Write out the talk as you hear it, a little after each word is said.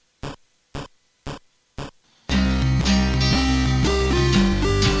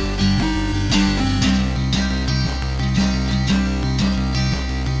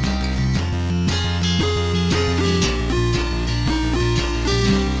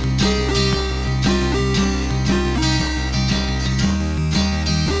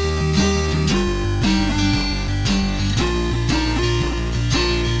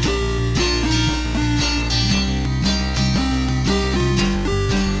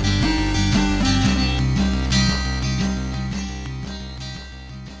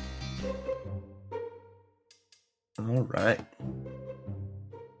All right.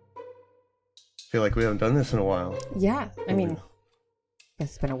 Feel like we haven't done this in a while. Yeah, I mean,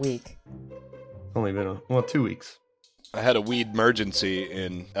 it's been a week. Only been 2 weeks. I had a weed emergency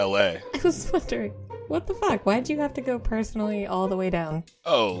in L.A. I was wondering, what the fuck? Why'd you have to go personally all the way down?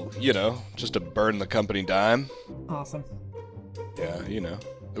 Oh, just to burn the company dime. Awesome. Yeah,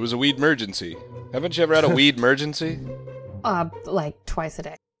 it was a weed emergency. Haven't you ever had a weed emergency? Like twice a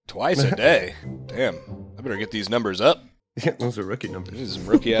day. Twice a day? Damn, I better get these numbers up. Yeah, those are rookie numbers. These are some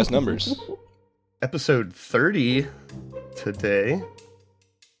rookie-ass numbers. Episode 30 today.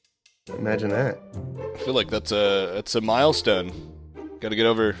 Imagine that. I feel like that's a milestone. Gotta get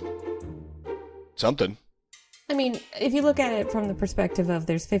over something. I mean, if you look at it from the perspective of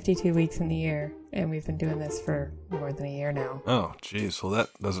there's 52 weeks in the year, and we've been doing this for more than a year now. Oh, jeez. Well, that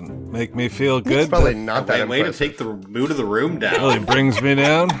doesn't make me feel good. It's probably not that way to take the mood of the room down. Really brings me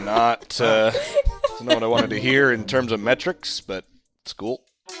down. Not what I wanted to hear in terms of metrics, but it's cool.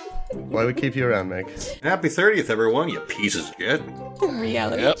 Why we keep you around, Meg? Happy 30th, everyone, you pieces of shit.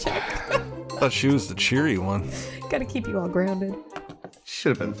 Reality check. I thought she was the cheery one. Gotta keep you all grounded.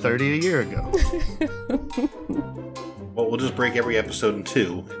 Should have been 30 a year ago. Well, we'll just break every episode in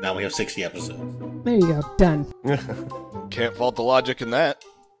two, and now we have 60 episodes. There you go. Done. Can't fault the logic in that.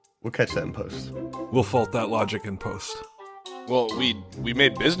 We'll catch that in post. We'll fault that logic in post. Well, we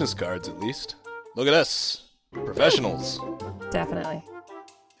made business cards at least. Look at us. Professionals. Definitely.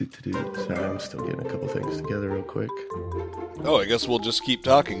 Sorry, I'm still getting a couple things together real quick. Oh, I guess we'll just keep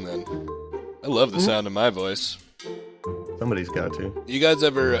talking then. I love the sound of my voice. Somebody's got to. You guys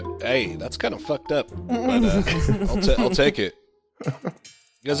ever... hey, that's kind of fucked up. But I'll take it. You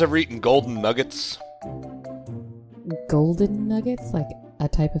guys ever eaten golden nuggets? Golden nuggets? Like a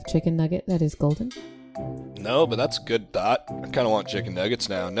type of chicken nugget that is golden? No, but that's a good thought. I kind of want chicken nuggets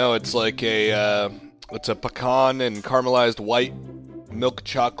now. No, it's like it's a pecan and caramelized white milk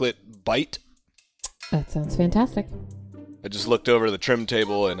chocolate bite. That sounds fantastic. I just looked over the trim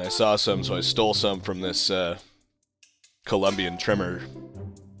table and I saw some, so I stole some from this Colombian trimmer.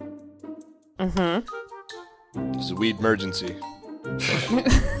 Mm-hmm. It's a weed emergency.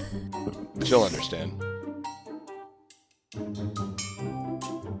 She'll understand.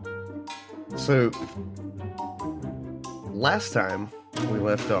 So, last time we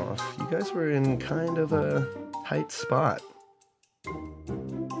left off, you guys were in kind of a tight spot.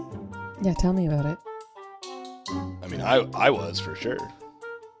 Yeah, tell me about it. I mean, I was for sure.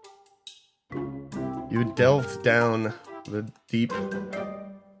 You delved down the deep,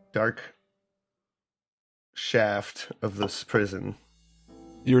 dark shaft of this prison.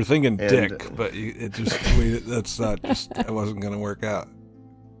 You were thinking dick, but it wasn't going to work out.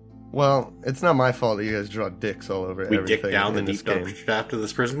 Well, it's not my fault that you guys draw dicks all over everything. We dick down the in this deep dark game. shaft of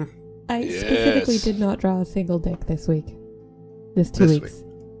this prison? I Yes. specifically did not draw a single dick this week. This 2 This weeks.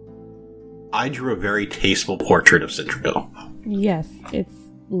 I drew a very tasteful portrait of Citrico. Yes, it's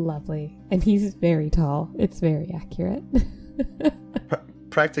lovely. And he's very tall. It's very accurate.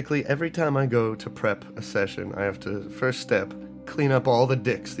 Practically every time I go to prep a session, I have to, first step, clean up all the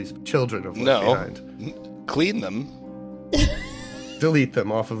dicks these children have left behind. Clean them. Delete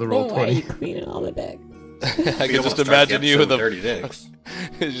them off of the Why are Roll20. you cleaning all the dicks? I can just imagine you with a dirty dicks.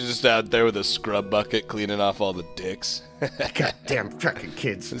 You're just out there with a scrub bucket cleaning off all the dicks. Goddamn fucking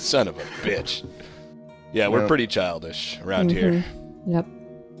kids. Son of a bitch. Yeah, we're No. pretty childish around here. Yep.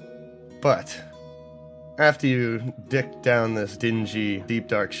 But after you dicked down this dingy, deep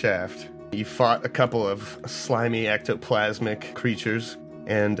dark shaft, you fought a couple of slimy ectoplasmic creatures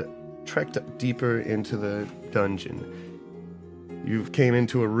and trekked deeper into the dungeon. You came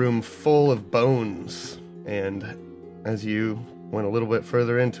into a room full of bones, and as you went a little bit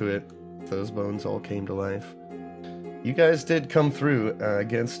further into it, those bones all came to life. You guys did come through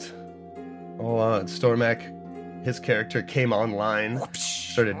against all odds. Stormak, his character, came online,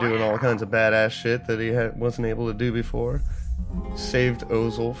 started doing all kinds of badass shit that he wasn't able to do before. Saved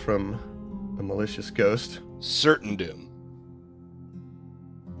Ozil from a malicious ghost. Certain doom.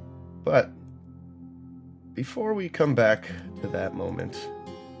 But before we come back to that moment,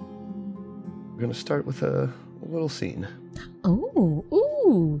 we're going to start with a little scene. Oh,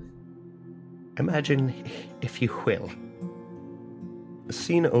 ooh. Imagine, if you will. The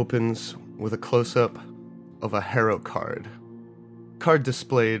scene opens with a close-up of a hero card. Card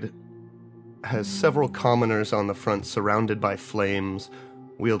displayed has several commoners on the front surrounded by flames,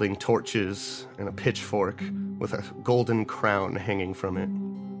 wielding torches and a pitchfork with a golden crown hanging from it.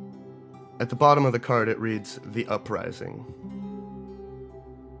 At the bottom of the card it reads, The Uprising.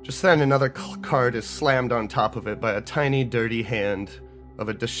 Just then another card is slammed on top of it by a tiny dirty hand of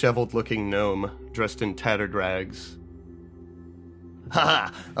a disheveled-looking gnome dressed in tattered rags.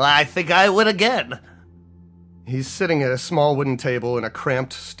 Ha! Well, I think I win again. He's sitting at a small wooden table in a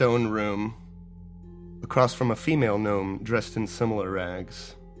cramped stone room, across from a female gnome dressed in similar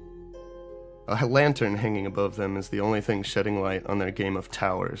rags. A lantern hanging above them is the only thing shedding light on their game of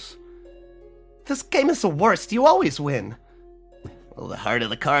towers. This game is the worst. You always win. Well, the heart of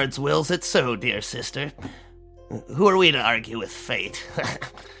the cards wills it so, dear sister. Who are we to argue with fate?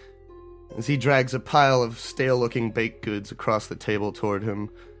 As he drags a pile of stale-looking baked goods across the table toward him,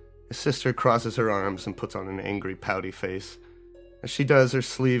 his sister crosses her arms and puts on an angry, pouty face. As she does, her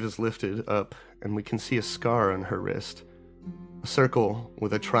sleeve is lifted up, and we can see a scar on her wrist. A circle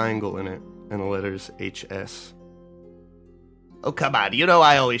with a triangle in it, and the letters HS. Oh, come on, you know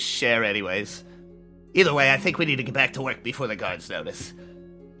I always share anyways. Either way, I think we need to get back to work before the guards notice.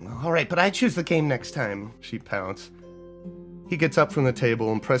 Alright, but I choose the game next time, she pouts. He gets up from the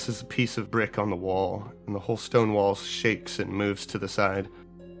table and presses a piece of brick on the wall, and the whole stone wall shakes and moves to the side,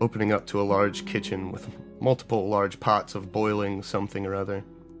 opening up to a large kitchen with multiple large pots of boiling something or other.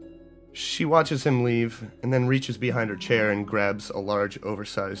 She watches him leave, and then reaches behind her chair and grabs a large,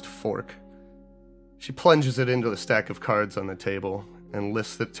 oversized fork. She plunges it into the stack of cards on the table, and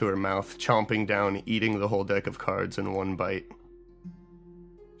lifts it to her mouth, chomping down, eating the whole deck of cards in one bite.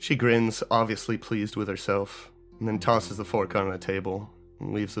 She grins, obviously pleased with herself, and then tosses the fork on the table,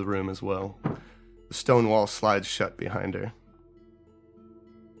 and leaves the room as well. The stone wall slides shut behind her.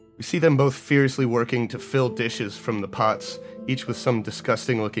 We see them both fiercely working to fill dishes from the pots, each with some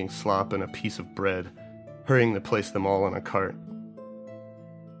disgusting-looking slop and a piece of bread, hurrying to place them all on a cart.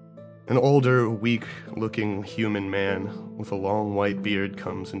 An older, weak-looking human man with a long white beard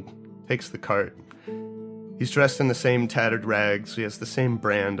comes and takes the cart. He's dressed in the same tattered rags, he has the same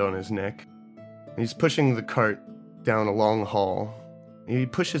brand on his neck, and he's pushing the cart down a long hall. He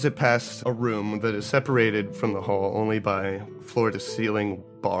pushes it past a room that is separated from the hall only by floor-to-ceiling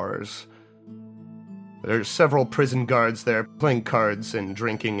bars. There are several prison guards there, playing cards and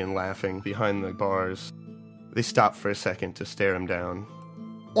drinking and laughing behind the bars. They stop for a second to stare him down.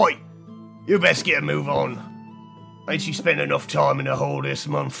 Oi! You best get a move on. Ain't you spent enough time in the hole this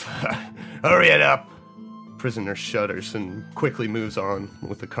month? Hurry it up! Prisoner shudders and quickly moves on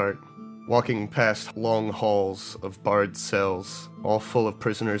with the cart, walking past long halls of barred cells, all full of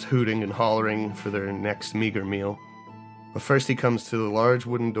prisoners hooting and hollering for their next meager meal. But first he comes to the large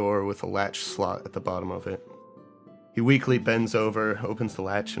wooden door with a latch slot at the bottom of it. He weakly bends over, opens the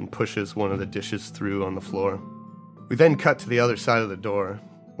latch, and pushes one of the dishes through on the floor. We then cut to the other side of the door,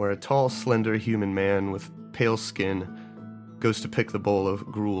 where a tall, slender human man with pale skin goes to pick the bowl of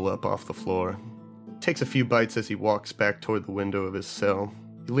gruel up off the floor. Takes a few bites as he walks back toward the window of his cell.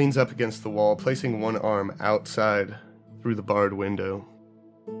 He leans up against the wall, placing one arm outside through the barred window.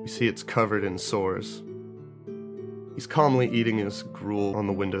 We see it's covered in sores. He's calmly eating his gruel on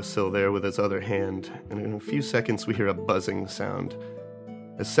the windowsill there with his other hand, and in a few seconds we hear a buzzing sound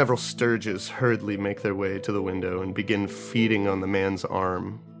as several sturges hurriedly make their way to the window and begin feeding on the man's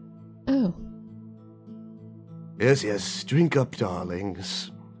arm. Oh. Yes, yes, drink up,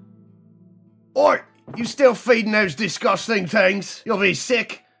 darlings. Oi! You still feeding those disgusting things? You'll be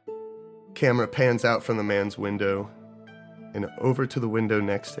sick! Camera pans out from the man's window and over to the window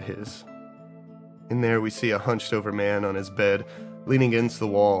next to his. In there we see a hunched-over man on his bed, leaning against the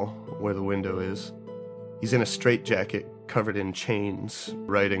wall where the window is. He's in a straitjacket covered in chains,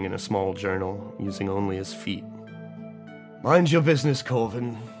 writing in a small journal, using only his feet. Mind your business,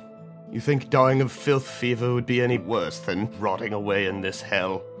 Corvin. You think dying of filth fever would be any worse than rotting away in this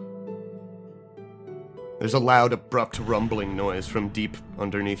hell? There's a loud, abrupt rumbling noise from deep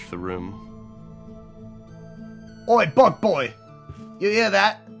underneath the room. Oi, bug boy! You hear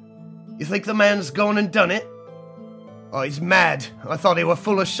that? You think the man's gone and done it? Oh, he's mad. I thought he were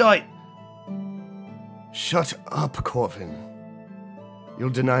full of shite. Shut up, Corvin. You'll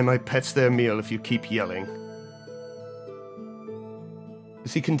deny my pets their meal if you keep yelling.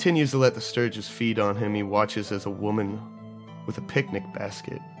 As he continues to let the sturges feed on him, he watches as a woman with a picnic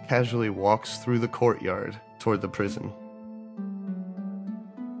basket casually walks through the courtyard toward the prison.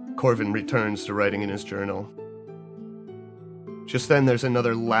 Corvin returns to writing in his journal. Just then there's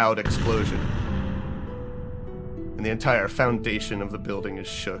another loud explosion, and the entire foundation of the building is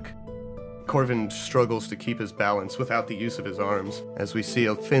shook. Corvin struggles to keep his balance without the use of his arms, as we see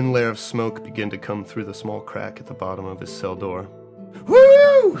a thin layer of smoke begin to come through the small crack at the bottom of his cell door.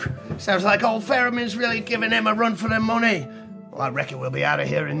 Woo! Sounds like old Ferriman's really giving them a run for their money. Well, I reckon we'll be out of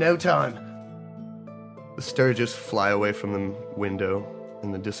here in no time. The sturges fly away from the window,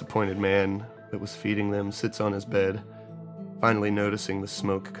 and the disappointed man that was feeding them sits on his bed, finally noticing the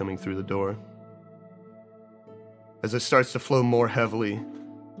smoke coming through the door. As it starts to flow more heavily,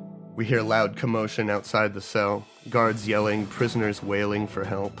 we hear loud commotion outside the cell, guards yelling, prisoners wailing for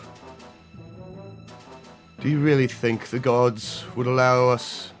help. Do you really think the gods would allow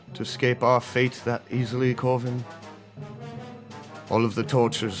us to escape our fate that easily, Corvin? All of the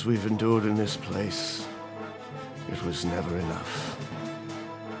tortures we've endured in this place, it was never enough.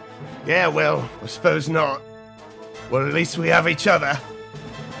 Yeah, well, I suppose not. Well, at least we have each other.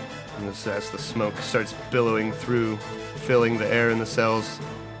 And as the smoke starts billowing through, filling the air in the cells.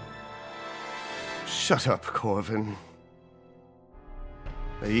 Shut up, Corvin.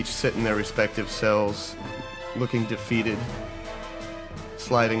 They each sit in their respective cells, looking defeated,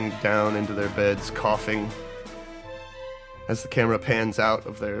 sliding down into their beds, coughing. As the camera pans out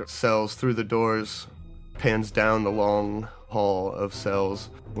of their cells through the doors, pans down the long hall of cells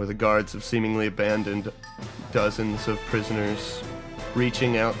where the guards have seemingly abandoned dozens of prisoners,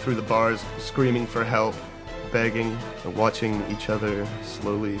 reaching out through the bars, screaming for help, begging, and watching each other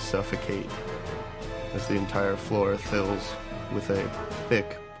slowly suffocate as the entire floor fills with a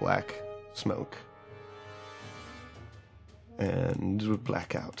thick black smoke. And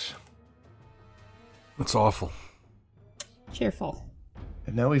blackout. That's awful. Cheerful.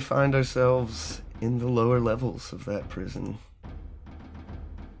 And now we find ourselves in the lower levels of that prison.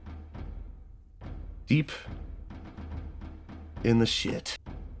 Deep in the shit.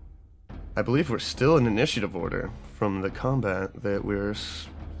 I believe we're still in initiative order from the combat that we're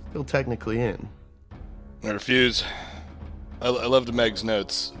still technically in. I refuse. I loved Meg's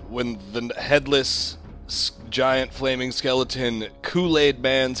notes. When the headless, giant flaming skeleton Kool-Aid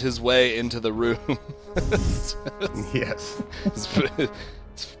mans his way into the room. Yes. It's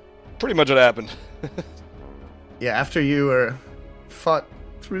pretty much what happened. Yeah, after you fought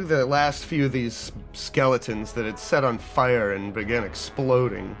through the last few of these skeletons that had set on fire and began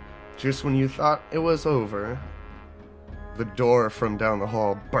exploding, just when you thought it was over, the door from down the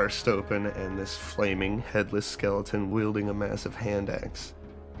hall burst open and this flaming, headless skeleton wielding a massive hand axe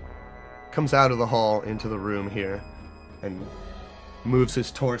comes out of the hall into the room here and moves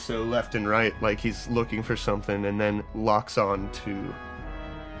his torso left and right like he's looking for something, and then locks on to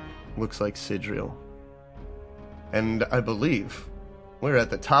looks like Sidriel. And I believe we're at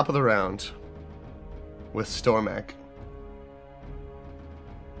the top of the round with Stormak.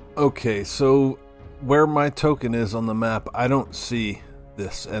 Okay, so where my token is on the map, I don't see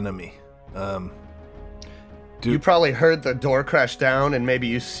this enemy. You probably heard the door crash down, and maybe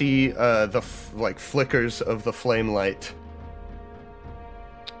you see the flickers of the flame light.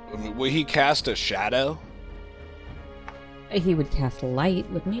 Will he cast a shadow? He would cast light,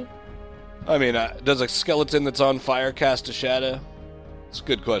 wouldn't he? I mean, does a skeleton that's on fire cast a shadow? It's a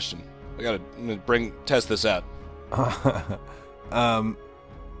good question. I'm gonna test this out.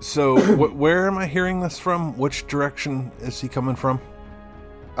 So where am I hearing this from? Which direction is he coming from?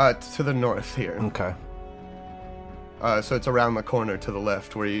 To the north here. Okay. So it's around the corner to the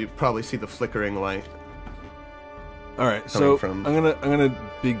left, where you probably see the flickering light. All right. So I'm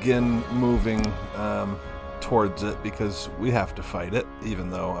gonna begin moving towards it because we have to fight it, even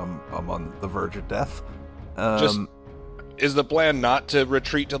though I'm on the verge of death. Is the plan not to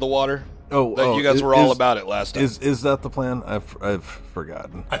retreat to the water? You guys were all about it last time. Is that the plan? I've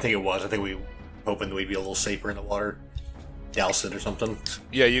forgotten. I think it was. I think we were hoping that we'd be a little safer in the water. Douse it or something.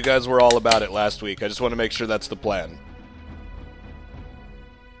 Yeah, you guys were all about it last week. I just want to make sure that's the plan.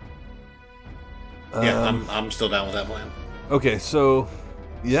 Yeah, I'm still down with that plan. Okay, so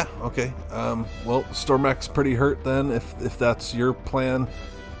yeah, okay. Well, Stormak's pretty hurt then. If that's your plan,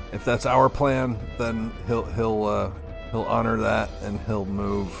 if that's our plan, then he'll honor that and he'll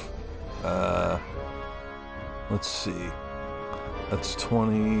move. Let's see. That's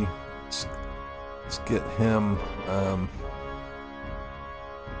 20. Let's get him.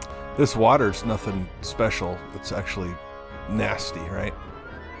 This water's nothing special. It's actually nasty, right?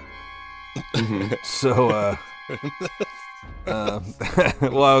 So, well,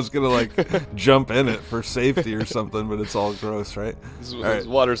 I was gonna jump in it for safety or something, but it's all gross, right? This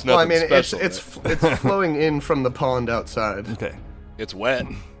water's nothing special. It's flowing in from the pond outside. Okay. It's wet.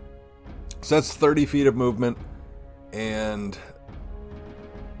 So that's 30 feet of movement, and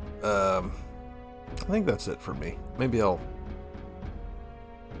I think that's it for me. Maybe I'll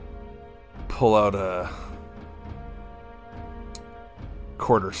pull out a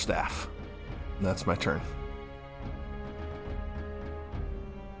quarterstaff. And that's my turn.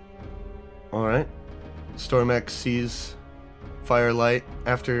 All right. Stormak sees firelight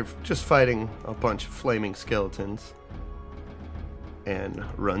after just fighting a bunch of flaming skeletons and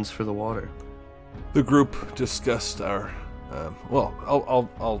runs for the water. The group discussed our Well,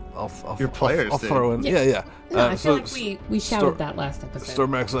 I'll Your players I'll did. throw in. Yeah. No, I feel like we shouted that last episode.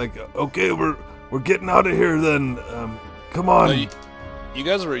 Stormac's like, okay, we're getting out of here then. Come on. No, you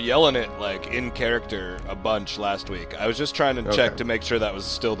guys were yelling it like in character a bunch last week. I was just trying to check to make sure that was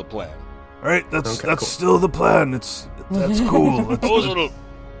still the plan. All right, that's cool. still the plan. That's cool.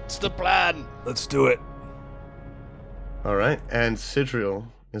 It's the plan. Let's do it. All right, and Sidriel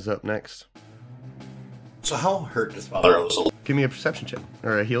is up next. So how hurt is Father Ozel? Give me a perception check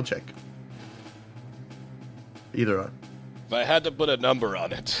or a heal check. Either or. If I had to put a number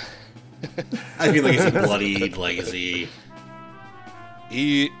on it, I feel like is he bloodied? Like is he?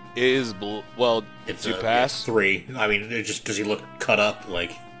 he is well. It's you pass. 3. I mean, does he look cut up?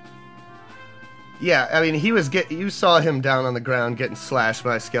 Like Yeah, I mean, you saw him down on the ground getting slashed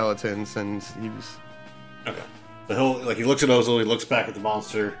by skeletons, and he was... okay. So he looks at Ozel, he looks back at the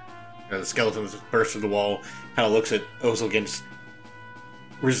monster, the skeletons burst through the wall, kind of looks at Ozel, gets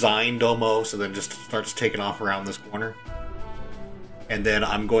resigned almost, and then just starts taking off around this corner. And then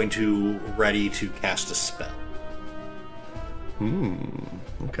I'm going to ready to cast a spell.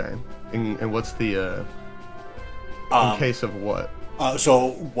 Okay. And what's the, in case of what? I'm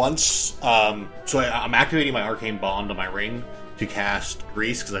activating my arcane bond on my ring to cast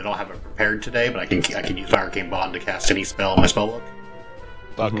Grease because I don't have it prepared today, but I can use my arcane bond to cast any spell in my spellbook.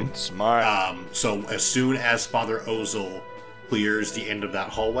 Fucking smart. So as soon as Father Ozel clears the end of that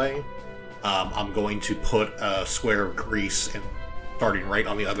hallway, I'm going to put a square of grease starting right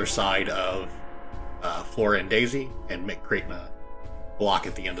on the other side of Flora and Daisy and creating a block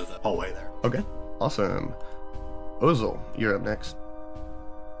at the end of the hallway there. Okay. Awesome. Ozel, you're up next.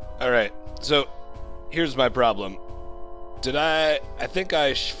 Alright, so here's my problem. I think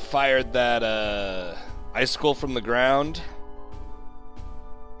I fired that icicle from the ground.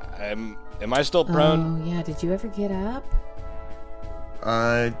 Am I still prone? Oh, yeah, did you ever get up?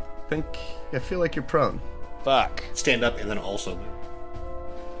 I feel like you're prone. Fuck. Stand up and then also move.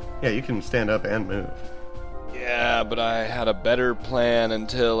 Yeah, you can stand up and move. Yeah, but I had a better plan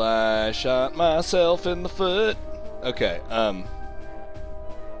until I shot myself in the foot. Okay,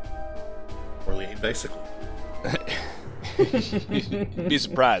 Poorly aimed, basically. Be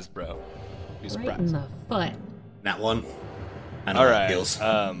surprised, bro. Be Right surprised. in the foot. That one. I know All how it right. feels.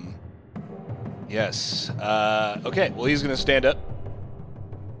 Yes. Okay. Well, he's gonna stand up,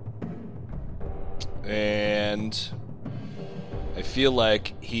 and I feel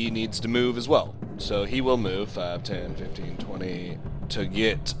like he needs to move as well. So he will move 5, 10, 15, 20 to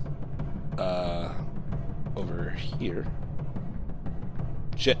get over here.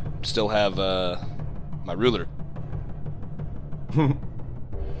 Shit. Still have my ruler.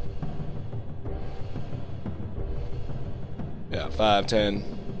 Yeah, 5, 10,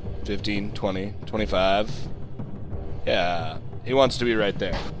 15, 20, 25. Yeah, he wants to be right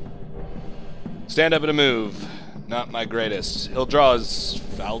there. Stand up and a move. Not my greatest. He'll draw his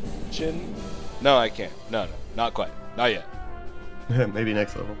falchion? No, I can't. No, not quite. Not yet. Maybe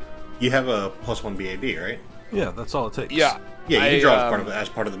next level. You have a +1 BAB, right? Yeah, that's all it takes. Yeah. Yeah, you can draw as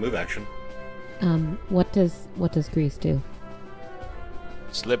part of the move action. What does grease do?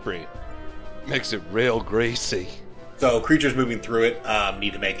 Slippery. Makes it real greasy. So creatures moving through it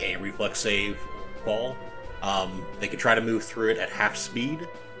need to make a reflex save fall. They can try to move through it at half speed.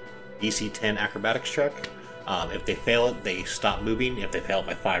 DC 10 acrobatics check. If they fail it, they stop moving. If they fail it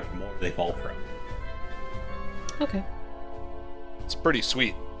by 5 or more, they fall prone. Okay. It's pretty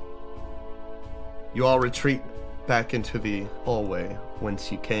sweet. You all retreat back into the hallway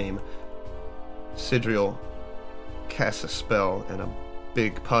whence you came. Sidriel casts a spell, and a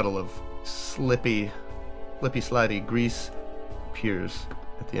big puddle of slippy slidey grease appears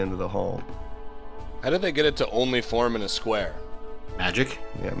at the end of the hall. How did they get it to only form in a square? Magic?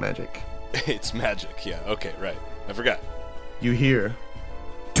 Yeah, magic. It's magic, yeah. Okay, right. I forgot. You hear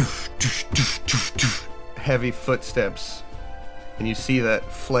heavy footsteps, and you see that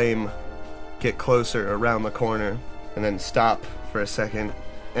flame get closer around the corner, and then stop for a second,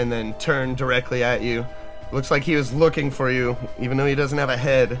 and then turn directly at you. Looks like he was looking for you, even though he doesn't have a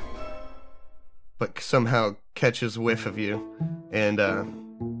head, but somehow catches whiff of you, and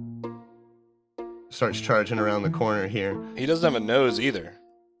starts charging around the corner here. He doesn't have a nose either.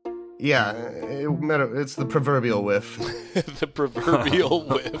 Yeah, it's the proverbial whiff. The proverbial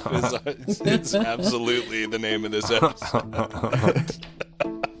whiff it's absolutely the name of this episode.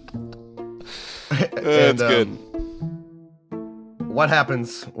 That's good. What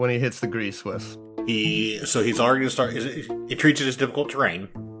happens when he hits the grease, Wes? He's already going to start. It treats it as difficult terrain,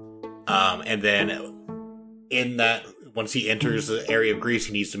 and then in that, once he enters the area of grease,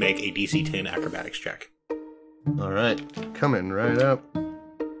 he needs to make a DC 10 acrobatics check. All right, coming right up.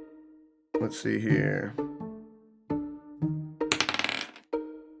 Let's see here.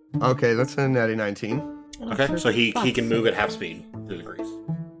 Okay, that's a natty 19. Okay, so he can move at half speed through the grease.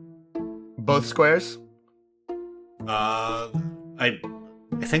 Both squares? I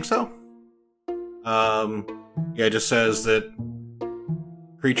think so. Yeah, it just says that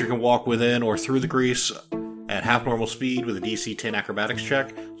creature can walk within or through the grease at half normal speed with a DC 10 acrobatics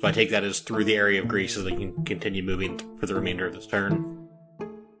check. So I take that as through the area of grease so they can continue moving for the remainder of this turn.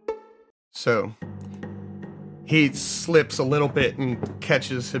 So, he slips a little bit and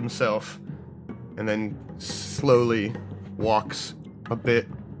catches himself, and then slowly walks a bit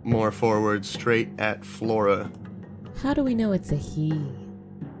more forward, straight at Flora. How do we know it's a he?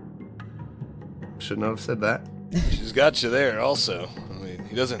 Should not have said that. She's got you there also. I mean,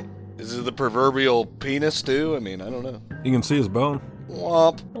 he doesn't... Is it the proverbial penis, too? I mean, I don't know. You can see his bone.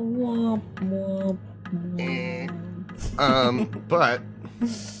 Womp. Womp, womp, womp. But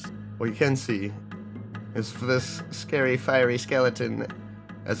what you can see is for this scary, fiery skeleton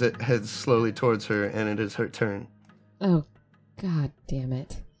as it heads slowly towards her, and it is her turn. Oh, god damn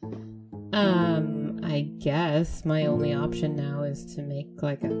it. I guess my only option now is to make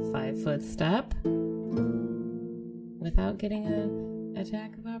like a 5-foot step without getting a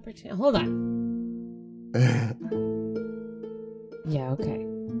attack of opportunity. Hold on. Yeah, okay.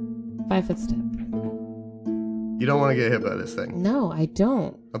 5-foot step. You don't want to get hit by this thing. No, I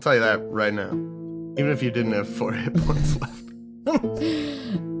don't. I'll tell you that right now. Even if you didn't have 4 hit points left.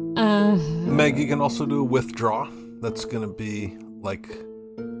 Meg, you can also do a withdraw. That's going to be like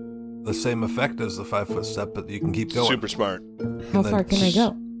the same effect as the 5-foot step, but you can keep going. Super smart. How far can I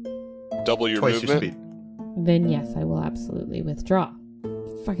go? Double your Twice your movement. speed. Then yes, I will absolutely withdraw.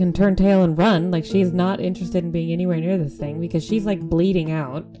 Fucking turn tail and run. Like, she's not interested in being anywhere near this thing because she's like bleeding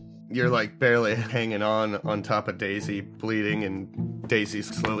out. You're like barely hanging on top of Daisy, bleeding, and Daisy's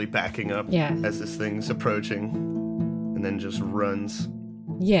slowly backing up as this thing's approaching, and then just runs.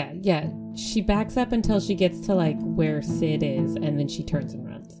 Yeah. She backs up until she gets to like where Sid is, and then she turns and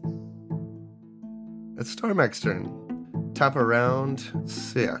runs. It's Stormax's turn. Top of round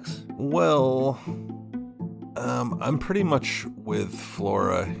 6. Well, I'm pretty much with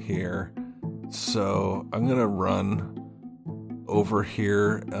Flora here, so I'm gonna run over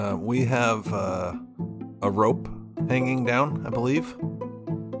here. We have a rope hanging down, I believe.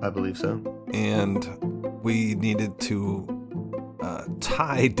 I believe so. And we needed to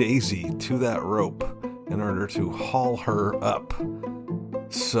tie Daisy to that rope in order to haul her up.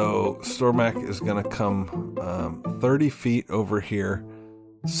 So Stormak is going to come 30 feet over here,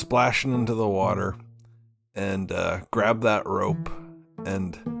 splashing into the water, and grab that rope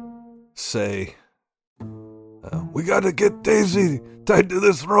and say, we got to get Daisy tied to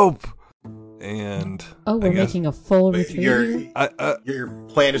this rope. And we're making a full retreat. Your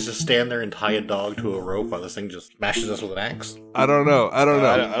plan is to stand there and tie a dog to a rope while this thing just smashes us with an axe? I don't know. I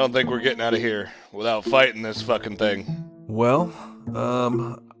don't think we're getting out of here without fighting this fucking thing. Well,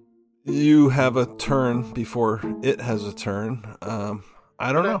 you have a turn before it has a turn.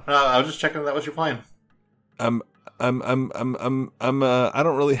 I don't know. I was just checking if that was your plan. I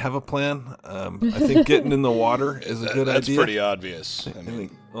don't really have a plan. I think getting in the water is a good idea. That's pretty obvious. I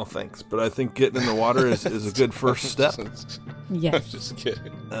mean, well, thanks, but I think getting in the water is a good first step. Yes. Just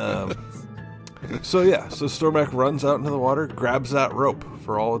kidding. So Stormak runs out into the water, grabs that rope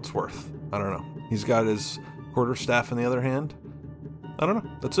for all it's worth. I don't know. He's got his quarterstaff in the other hand. I don't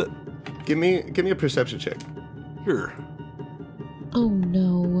know. That's it. Give me a perception check. Sure. Oh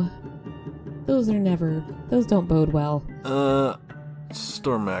no. Those don't bode well.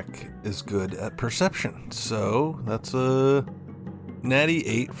 Stormak is good at perception, so that's a natty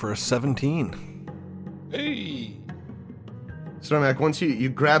 8 for a 17. Hey. Stormak, once you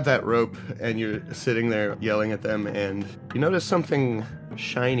grab that rope and you're sitting there yelling at them, and you notice something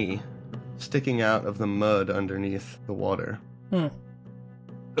shiny sticking out of the mud underneath the water.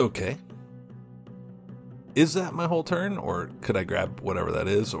 Okay. Is that my whole turn, or could I grab whatever that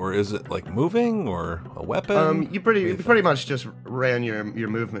is, or is it like moving or a weapon? You pretty much just ran your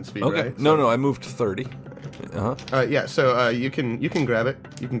movement speed, okay. right? No, I moved 30. Yeah. So you can grab it.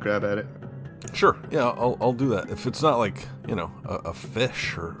 You can grab at it. Sure. Yeah, I'll do that. If it's not like a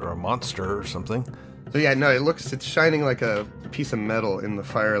fish or a monster or something. So yeah, no, it's shining like a piece of metal in the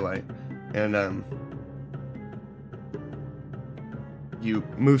firelight, and you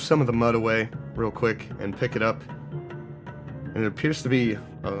move some of the mud away real quick and pick it up, and it appears to be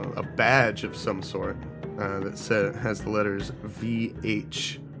a badge of some sort that has the letters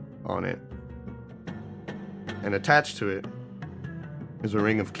VH on it, and attached to it is a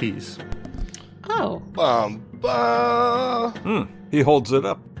ring of keys. Oh. He holds it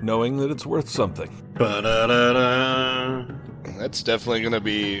up, knowing that it's worth something. Ba-da-da-da. That's definitely going to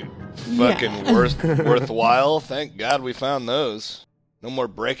be fucking worthwhile. Thank God we found those. No more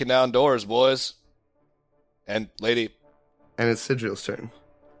breaking down doors, boys. And lady. And it's Sidril's turn.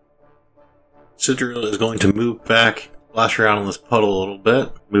 Sidril is going to move back, splash around in this puddle a little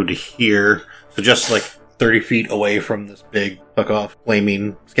bit, move to here. So just like 30 feet away from this big, fuck off,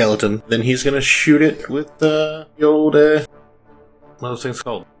 flaming skeleton. Then he's going to shoot it with the old, what are those things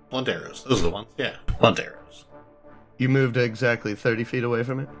called? Blunt arrows. Those are the ones. Yeah, blunt arrows. You moved exactly 30 feet away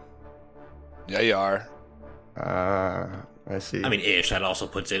from it? Yeah, you are. I see. I mean, ish. That also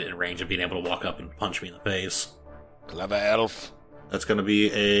puts it in range of being able to walk up and punch me in the face. Clever elf. That's going to be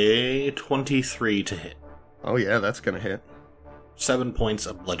a 23 to hit. Oh yeah, that's gonna hit. 7 points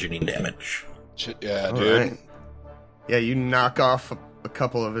of bludgeoning damage. Shit, yeah, All dude. right. Yeah, you knock off a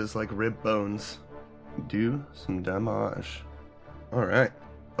couple of his, like, rib bones. Do some damage. Alright.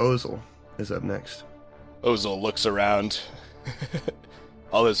 Ozel is up next. Ozil looks around.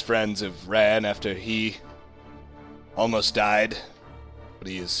 All his friends have ran after he almost died, but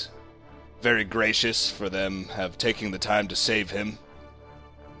he is very gracious for them have taken the time to save him.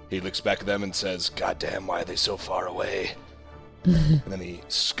 He looks back at them and says, "God damn, why are they so far away?" And then he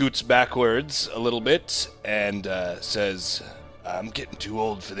scoots backwards a little bit and says, "I'm getting too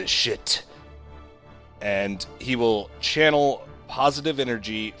old for this shit." And he will channel positive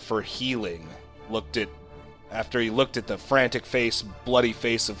energy for healing. After he looked at the frantic face, bloody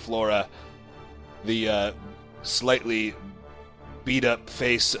face of Flora, the slightly beat up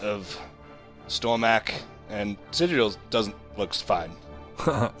face of Stormak, and Sidril looks fine.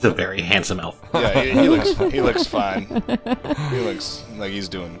 He's a very handsome elf. Yeah, he looks fine. He looks like he's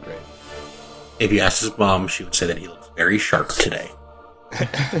doing great. If you asked his mom, she would say that he looks very sharp today.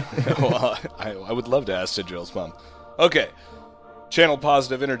 Well, I would love to ask Sidril's mom. Okay. Channel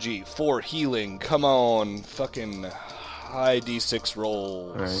positive energy for healing. Come on. Fucking high D6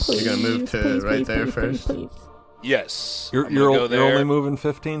 rolls. Alright, you're gonna move to right there first? Please. Yes. You're only moving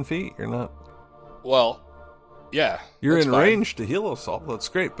 15 feet. You're not. Well, yeah. You're that's in fine. range to heal us all. That's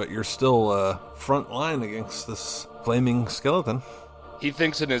great, but you're still front line against this flaming skeleton. He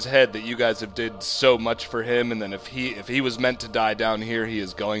thinks in his head that you guys have did so much for him, and then if he was meant to die down here, he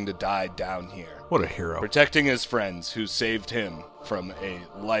is going to die down here. What a hero. Protecting his friends who saved him from a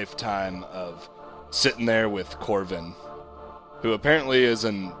lifetime of sitting there with Corvin, who apparently is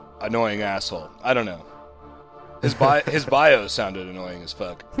an annoying asshole. I don't know. His bio sounded annoying as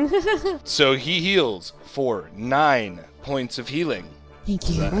fuck. So he heals for 9 points of healing. Thank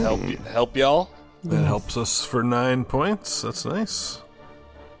Does you. that help y'all? That helps us for 9 points. That's nice.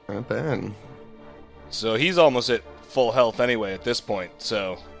 Not bad. So he's almost at full health anyway at this point,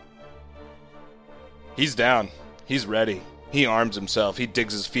 so he's down. He's ready. He arms himself. He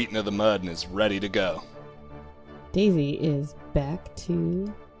digs his feet into the mud and is ready to go. Daisy is back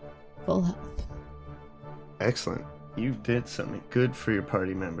to full health. Excellent. You did something good for your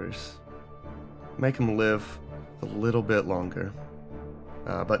party members. Make them live a little bit longer.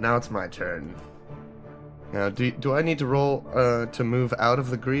 But now it's my turn. Now, do I need to roll to move out of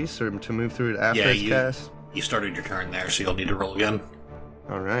the grease or to move through it after it's cast? You started your turn there, so you'll need to roll again.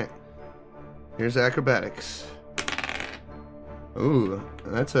 Alright. Here's acrobatics. Ooh,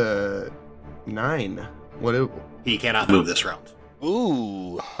 that's a 9. He cannot move this round.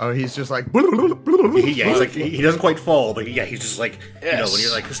 Ooh. Oh, he's just like... Yeah, he's like, he doesn't quite fall, but he's just like, Yes. you know, when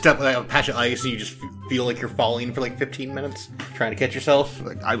you're like step on a patch of ice and you just feel like you're falling for like 15 minutes, trying to catch yourself.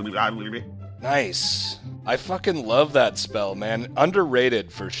 Nice. I fucking love that spell, man.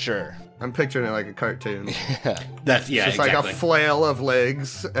 Underrated for sure. I'm picturing it like a cartoon. Yeah. That's, yeah, Just exactly. like a flail of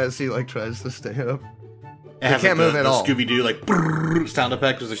legs as he like tries to stay up. It has, can't like, move at all. Scooby-Doo, like, brrr sound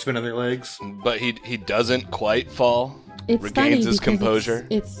effect as they're spinning their legs. But he doesn't quite fall. It's Regains funny his because composure.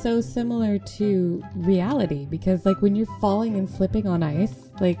 It's so similar to reality because like when you're falling and slipping on ice,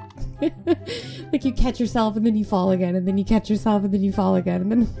 like like you catch yourself and then you fall again and then you catch yourself and then you fall again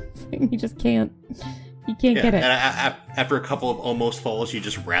and then you just can't get it. And after a couple of almost falls, you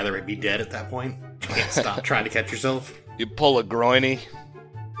just rather it be dead at that point. You can't stop trying to catch yourself. You pull a groiny.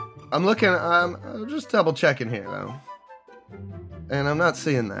 I'm looking, I'm just double checking here though. And I'm not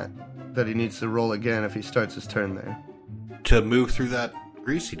seeing that he needs to roll again if he starts his turn there. To move through that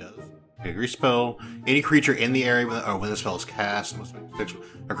grease, he does. Okay, grease spell. Any creature in the area when the spell is cast,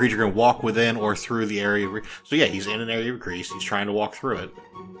 a creature can walk within or through the area. So yeah, he's in an area of grease. He's trying to walk through it.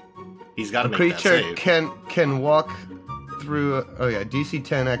 He's got to The make that creature save. can walk through. DC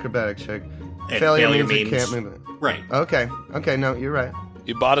 10 acrobatic check. And Failure failure means it means- can't move it. Right. Okay, no, you're right.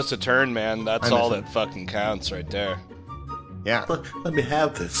 You bought us a turn, man. That's I all miss that fucking counts right there. Yeah. Let me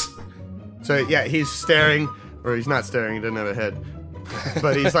have this. So yeah, he's staring, or he's not staring. He doesn't have a head,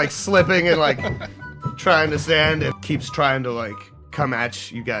 but he's like slipping and like trying to stand, and keeps trying to like come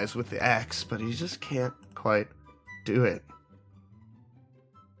at you guys with the axe, but he just can't quite do it.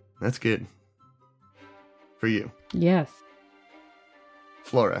 That's good for you, Yes.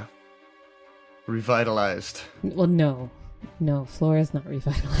 Flora. Revitalized, Well, no. No, Flora's not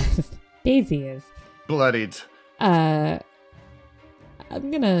revitalized. Daisy is. bloodied. I'm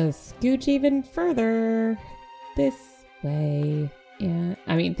gonna scooch even further this way. Yeah,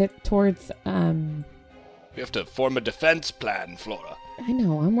 I mean, towards, We have to form a defense plan, Flora. I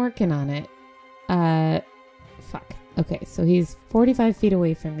know, I'm working on it. Fuck. Okay, so he's 45 feet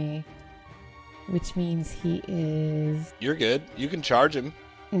away from me, which means he is... You're good. You can charge him.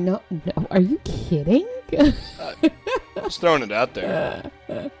 No, are you kidding? Just throwing it out there.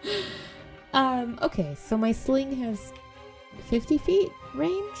 Okay, so my sling has 50 feet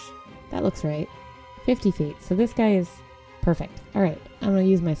range? That looks right. 50 feet. So this guy is perfect. All right, I'm going to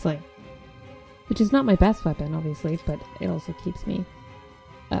use my sling. Which is not my best weapon, obviously, but it also keeps me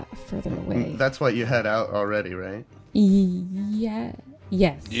further away. That's what you had out already, right? Yeah.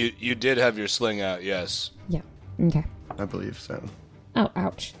 Yes. You did have your sling out, yes. Yeah. Okay. I believe so. Oh,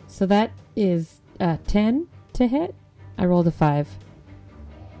 ouch. So that is 10 to hit. I rolled a 5.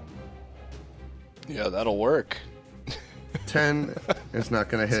 Yeah, that'll work. 10 is not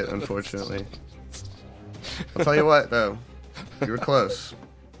going to hit, unfortunately. I'll tell you what, though. You were close.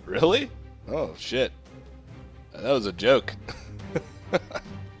 Really? Oh, shit. That was a joke.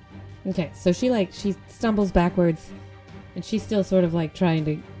 Okay, so she stumbles backwards, and she's still sort of like trying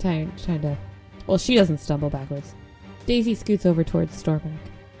to. Well, she doesn't stumble backwards. Daisy scoots over towards Stormak,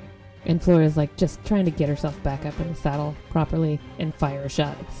 and Flora's like just trying to get herself back up in the saddle properly and fire a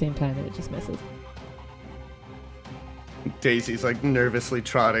shot at the same time, and it just misses. Daisy's like nervously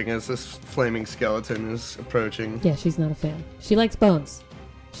trotting as this flaming skeleton is approaching. Yeah, she's not a fan. She likes bones.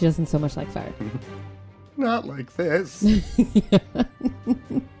 She doesn't so much like fire. Not like this.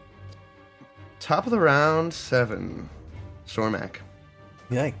 Top of the round, 7. Stormak.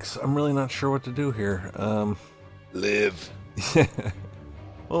 Yikes! I'm really not sure what to do here. Live.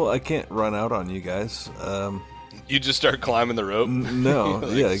 Well, I can't run out on you guys. You just start climbing the rope? No,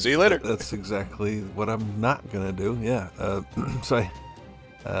 Like, yeah. see you later. That's exactly what I'm not gonna do. Yeah. So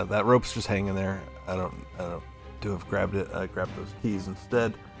that rope's just hanging there. I don't do have grabbed it. I grabbed those keys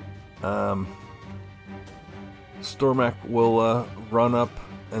instead. Stormak will run up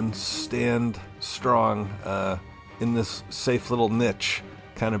and stand strong in this safe little niche,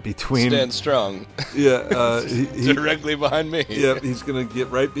 kind of between. Stand strong. Yeah, Directly behind me. Yeah, he's gonna get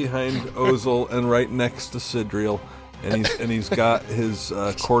right behind Ozel and right next to Sidriel, and he's got his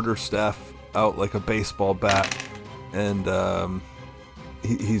quarterstaff out like a baseball bat, and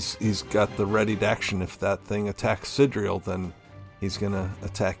he's got the readied action. If that thing attacks Sidriel, then he's gonna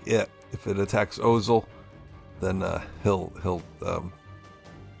attack it. If it attacks Ozel, then he'll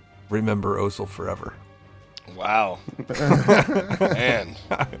remember Ozel forever. Wow. Man.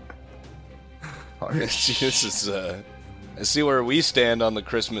 This is I see where we stand on the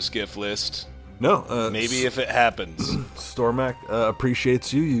Christmas gift list. No, Maybe if it happens. Stormak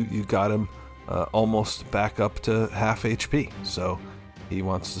appreciates you. You got him almost back up to half HP, so he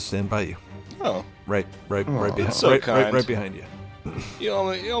wants to stand by you. Oh. Right behind. So kind. Right behind you. You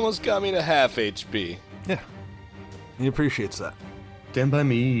almost got me to half HP. Yeah, he appreciates that. Stand by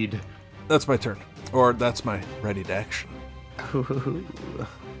mead. That's my turn, or that's my ready to action.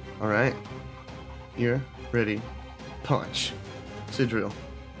 All right. You're ready. Punch. Sidriel.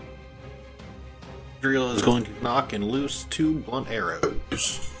 Drill is going to knock and loose 2 blunt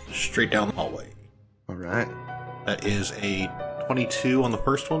arrows straight down the hallway. All right. That is a 22 on the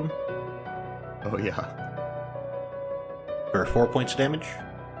first one Oh, yeah. for 4 points of damage,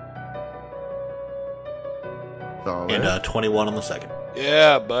 Solid. and 21 on the second,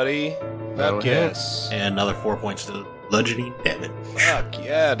 Yeah, buddy. That'll Fuck hit. yes. and another 4 points to bludgeoning damage. Fuck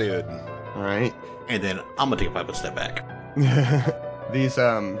yeah, dude. All right. And then I'm gonna take a 5-foot step back. These,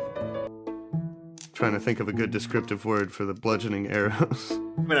 trying to think of a good descriptive word for the bludgeoning arrows.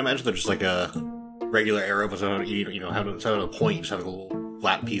 I mean, I imagine they're just like a regular arrow, but instead of a point, you just have a little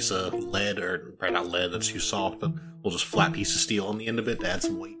flat piece of lead, or probably not lead, that's too soft, but a little just flat piece of steel on the end of it to add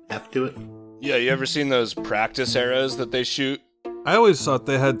some weight heft to it. Yeah, you ever seen those practice arrows that they shoot? I always thought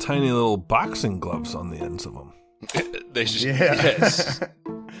they had tiny little boxing gloves on the ends of them. They shoot. Yeah. Yes.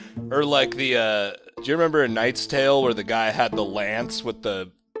 Or like the, do you remember A Knight's Tale where the guy had the lance with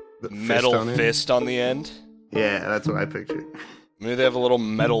the metal on it? fist on the end? Yeah, that's what I pictured. Maybe they have a little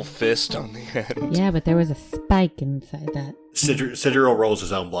metal fist on the end. Yeah, but there was a spike inside that. Sidriel rolls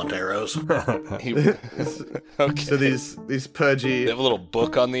his own blunt arrows. Okay. So these pudgy They have a little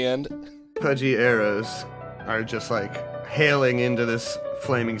book on the end. arrows are just like hailing into this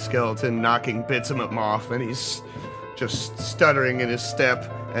flaming skeleton, knocking bits of him off, and he's just stuttering in his step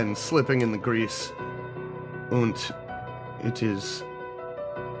and slipping in the grease. Und it is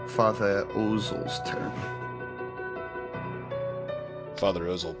Father Ozel's turn. Father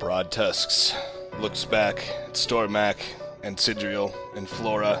Ozel broad tusks, looks back at Stormac and Sidriel and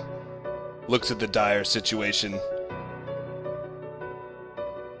Flora, looks at the dire situation,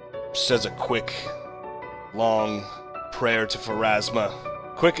 says a quick, long prayer to Pharasma.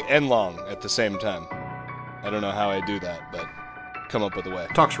 Quick and long at the same time. I don't know how I do that, but come up with a way.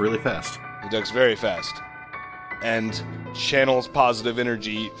 Talks really fast. He talks very fast. And channels positive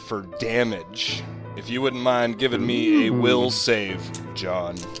energy for damage. If you wouldn't mind giving me a will save,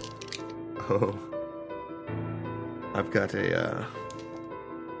 John. Oh. I've got a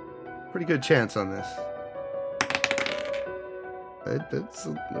pretty good chance on this. That's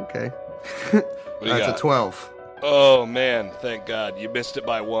okay. What do you That's got? a 12. Oh, man, thank God. You missed it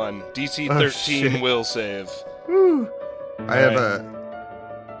by 1. DC 13 shit. will save. Woo. I have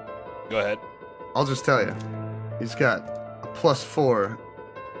Alright. Go ahead. I'll just tell you. He's got a +4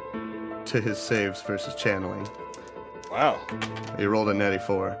 to his saves versus channeling. Wow. He rolled a natty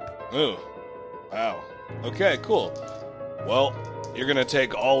 4. Ooh. Wow. Okay, cool. Well, you're going to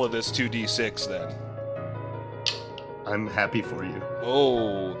take all of this 2d6 then. I'm happy for you.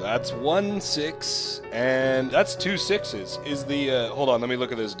 Oh, that's 1 6, and that's 2 6s. Is the, hold on, let me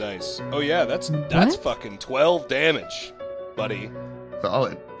look at this dice. Oh yeah, that's What? fucking 12 damage, buddy.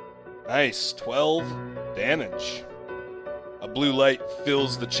 Solid. Nice, 12 damage. A blue light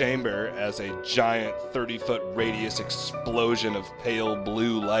fills the chamber as a giant 30-foot radius explosion of pale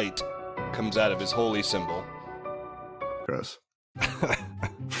blue light comes out of his holy symbol. Gross.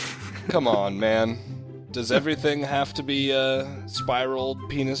 Come on, man. Does everything have to be a spiraled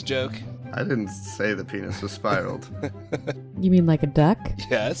penis joke? I didn't say the penis was spiraled. You mean like a duck?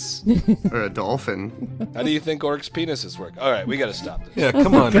 Yes. Or a dolphin. How do you think orcs' penises work? All right, we got to stop this. Yeah,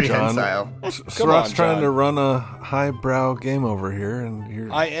 come on, John. Prehensile. Sirot's on, trying John. to run a highbrow game over here, and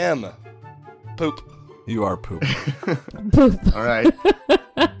you're I am poop. you are poop. Poop. All right.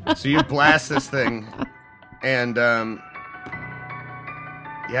 So you blast this thing, and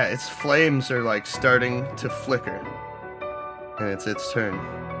yeah, its flames are like starting to flicker, and it's its turn.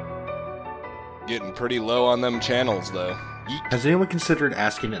 Getting pretty low on them channels, though. Yeet. Has anyone considered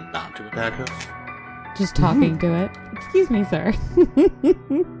asking it not to attack us? Just talking to it. Excuse me, sir.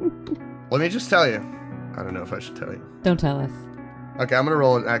 Let me just tell you. I don't know if I should tell you. Don't tell us. Okay, I'm gonna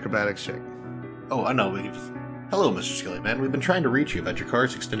roll an acrobatics check. Oh, I know. We can just... Hello, Mr. Skillyman. We've been trying to reach you about your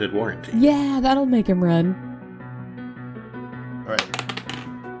car's extended warranty. Yeah, that'll make him run. All right.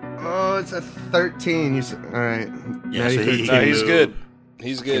 Oh, it's a 13. All right. Yeah, Natty so 13. No, he's move. good.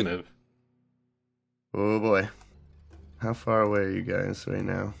 He's He can good. move. Oh boy. How far away are you guys right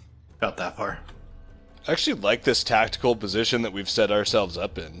now? About that far. I actually like this tactical position that we've set ourselves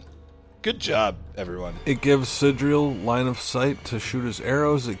up in. Good job, everyone. It gives Sidriel line of sight to shoot his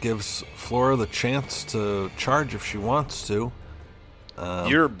arrows. It gives Flora the chance to charge if she wants to.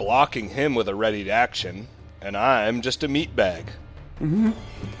 You're blocking him with a readied action, and I'm just a meat bag. I'm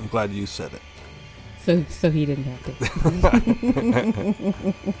glad you said it. So he didn't have to.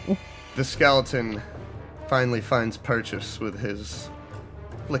 The skeleton finally finds purchase with his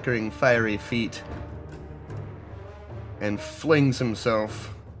flickering fiery feet and flings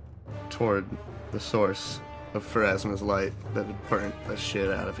himself toward the source of Pharasma's light that had burnt the shit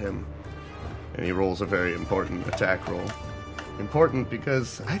out of him. And he rolls a very important attack roll. Important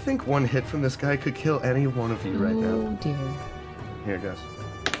because I think one hit from this guy could kill any one of you right now. Oh dear. Here it goes.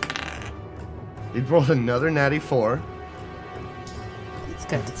 He rolled another natty 4, That's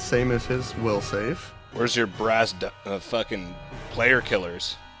good. same as his will save. Where's your brass fucking player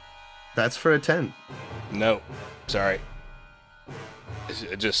killers? That's for a 10. No. Sorry.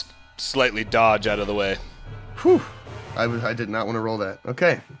 Just slightly dodge out of the way. Whew. I did not want to roll that.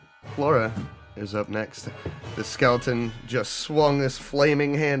 Okay. Flora is up next. The skeleton just swung this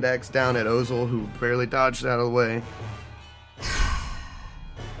flaming hand axe down at Ozel, who barely dodged out of the way.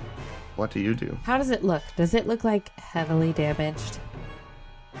 What do you do? How does it look? Does it look like heavily damaged?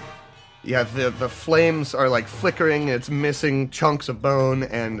 Yeah, the flames are like flickering, it's missing chunks of bone,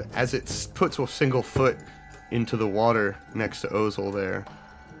 and as it puts a single foot into the water next to Ozel there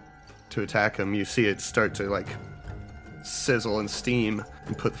to attack him, you see it start to like sizzle and steam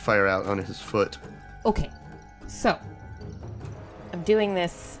and put the fire out on his foot. Okay, so I'm doing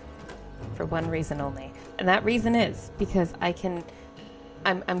this for one reason only. And that reason is because I'm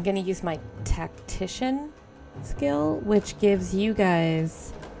going to use my tactician skill, which gives you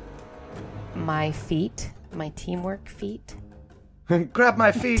guys my feet, my teamwork feet. Grab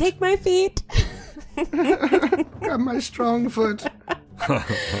my feet. Take my feet. Grab my strong foot.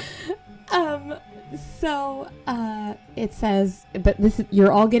 So, it says, but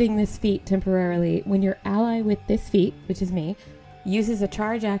you're all getting this feat temporarily. When your ally with this feat, which is me, uses a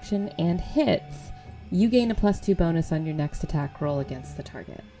charge action and hits, you gain a +2 bonus on your next attack roll against the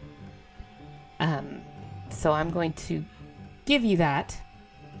target. So I'm going to give you that.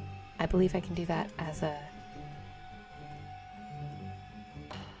 I believe I can do that as a...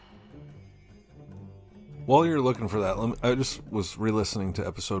 While you're looking for that, I just was re-listening to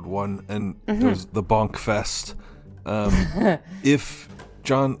episode 1, and there's the Bonk Fest. If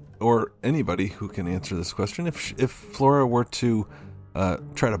John or anybody who can answer this question, if Flora were to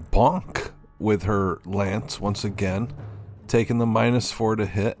try to bonk with her lance once again, taking the -4 to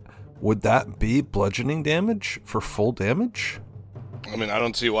hit, would that be bludgeoning damage for full damage? I mean, I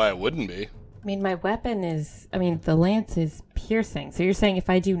don't see why it wouldn't be. I mean, my weapon is... I mean, the lance is piercing. So you're saying if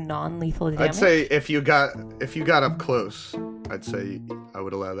I do non-lethal damage... I'd say if you got up close, I'd say I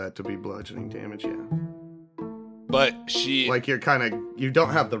would allow that to be bludgeoning damage, yeah. But she... Like you don't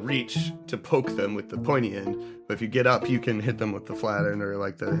have the reach to poke them with the pointy end, but if you get up, you can hit them with the flat end or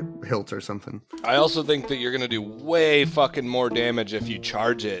like the hilt or something. I also think that you're going to do way fucking more damage if you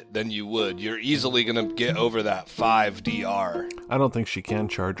charge it than you would. You're easily going to get over that 5 DR. I don't think she can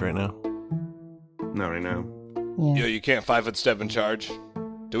charge right now. Not right now. Yeah. Yo, you can't 5-foot step and charge.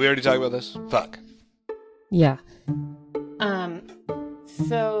 Did we already talk about this? Fuck. Yeah.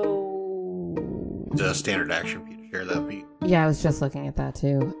 So... It's a standard action for you to share that feat. Yeah, I was just looking at that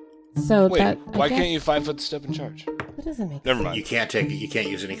too. So Wait, that... why can't you 5-foot step and charge? That doesn't make Never sense. mind. You can't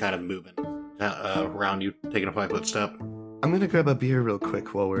use any kind of movement around you taking a 5-foot step. I'm gonna grab a beer real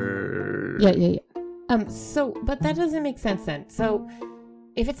quick while we're... Yeah. So, but that doesn't make sense then. So,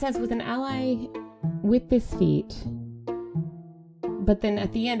 if it says with an ally with this feat, but then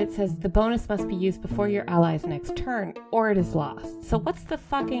at the end it says the bonus must be used before your ally's next turn or it is lost. So what's the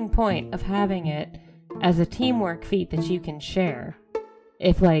fucking point of having it as a teamwork feat that you can share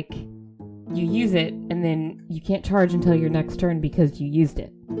if, like, you use it and then you can't charge until your next turn because you used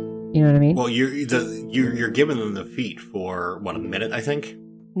it? You know what I mean? Well, you're giving them the feat for, what, a minute, I think?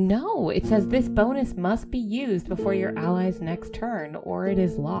 No, it says this bonus must be used before your ally's next turn or it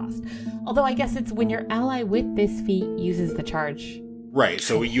is lost. Although I guess it's when your ally with this feat uses the charge. Right,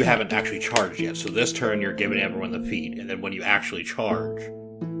 so you haven't actually charged yet. So this turn you're giving everyone the feat, and then when you actually charge,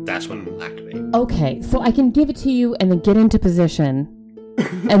 that's when it will activate. Okay, so I can give it to you and then get into position,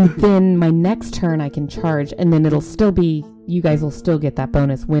 and then my next turn I can charge, and then it'll still be, you guys will still get that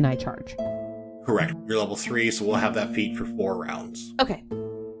bonus when I charge. Correct. You're level 3, so we'll have that feat for 4 rounds. Okay.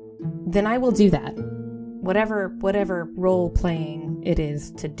 Then I will do that. Whatever role playing it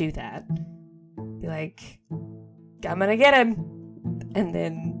is to do that. Be like, I'm gonna get him, and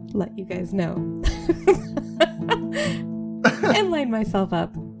then let you guys know. And line myself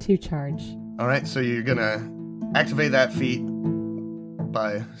up to charge. Alright, so you're gonna activate that feat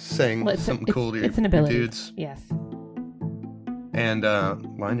by saying something cool to your it's an ability. dudes. Yes. And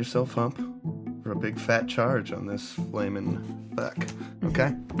line yourself up for a big fat charge on this flaming fuck.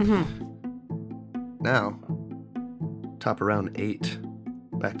 Okay? Mm-hmm. Now, top of round 8.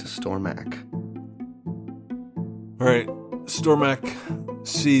 Back to Stormac. All right, Stormac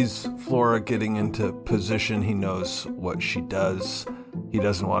sees Flora getting into position. He knows what she does. He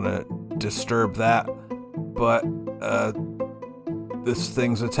doesn't want to disturb that, but this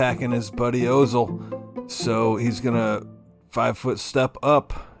thing's attacking his buddy Ozel, so he's gonna 5-foot step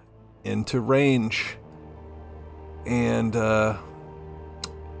up into range, and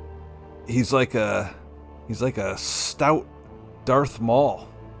he's like a stout Darth Maul.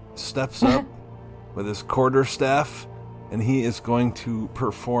 Steps up with his quarterstaff, and he is going to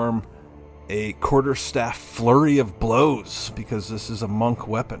perform a quarterstaff flurry of blows because this is a monk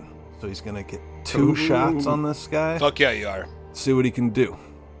weapon. So he's going to get 2 shots on this guy. Fuck yeah, you are. See what he can do.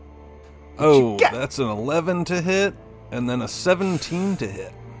 Oh, that's an 11 to hit, and then a 17 to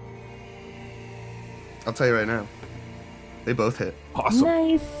hit. I'll tell you right now. They both hit. Awesome.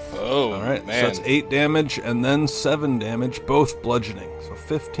 Nice. Oh, All right, man. so that's 8 damage and then 7 damage, both bludgeoning. So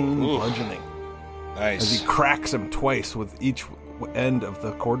 15 Oof. bludgeoning. Nice. As he cracks him twice with each end of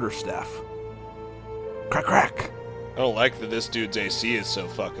the quarterstaff. Crack, crack. I don't like that this dude's AC is so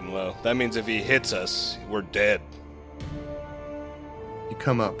fucking low. That means if he hits us, we're dead. You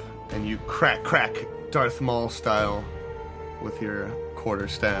come up and you crack, Darth Maul style, with your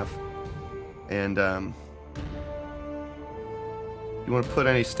quarterstaff. And you want to put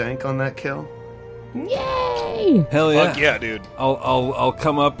any stank on that kill? Yay! Hell yeah. Fuck yeah, dude. I'll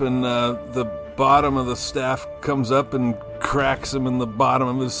come up and the bottom of the staff comes up and cracks him in the bottom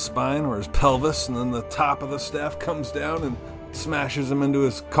of his spine or his pelvis, and then the top of the staff comes down and smashes him into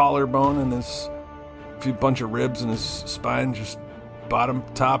his collarbone and his few bunch of ribs in his spine. Just bottom,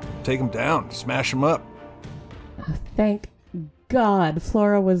 top, take him down, smash him up. Oh, thank God,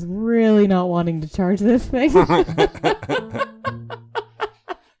 Flora was really not wanting to charge this thing.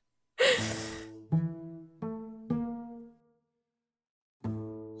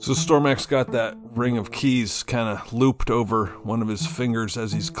 So Stormax got that ring of keys kind of looped over one of his fingers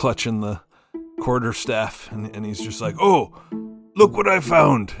as he's clutching the quarterstaff, and he's just like, "Oh, look what I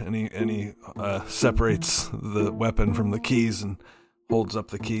found!" And he separates the weapon from the keys and holds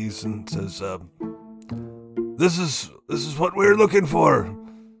up the keys and says, "This is what we're looking for."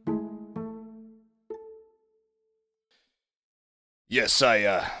 Yes,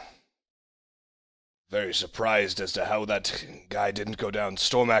 very surprised as to how that guy didn't go down.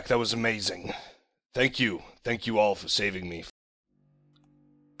 Stormak, that was amazing. Thank you. Thank you all for saving me.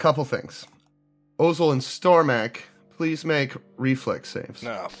 Couple things. Ozel and Stormak, please make reflex saves.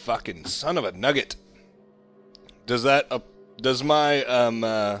 Ah, fucking son of a nugget. Does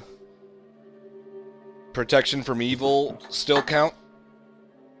my, protection from evil still count?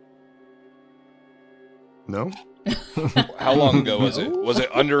 No? How long ago was it? Was it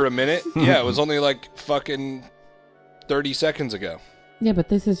under a minute? Yeah, it was only like fucking 30 seconds ago. Yeah, but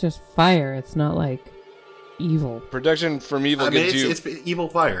this is just fire. It's not like evil. Protection from evil gives you... it's evil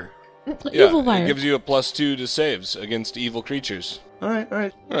fire. Yeah, Evil fire. It gives you a +2 to saves against evil creatures. Alright.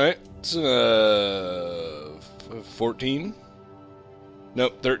 Alright, it's 14?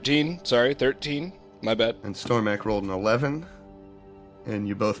 Nope, 13. Sorry, 13. My bad. And Stormak rolled an 11, and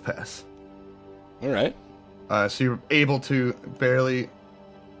you both pass. Alright. So you're able to barely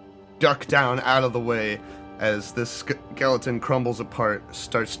duck down out of the way as this skeleton crumbles apart,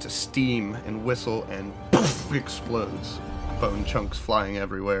 starts to steam and whistle, and poof, explodes. Bone chunks flying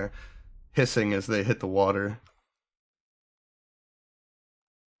everywhere, hissing as they hit the water.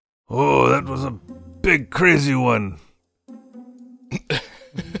 Oh, that was a big crazy one.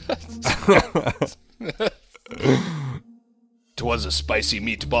 'Twas a spicy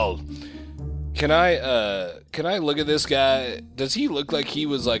meatball. Can I look at this guy? Does he look like he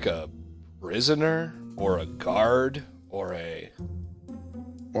was like a prisoner or a guard or a...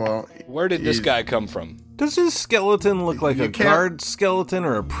 Well, Where did this guy come from? Does his skeleton look like You a can't- guard skeleton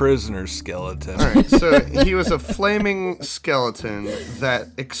or a prisoner skeleton? alright, so he was a flaming skeleton that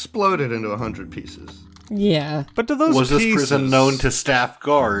exploded into 100 pieces. Yeah. But do those Was this pieces... prison known to staff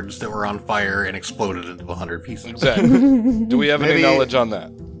guards that were on fire and exploded into 100 pieces? Exactly. Do we have any Maybe- knowledge on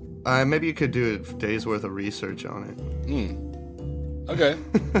that? Maybe you could do a day's worth of research on it. Okay.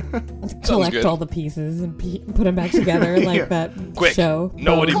 Collect good. all the pieces and put them back together like Yeah. that Quick, show.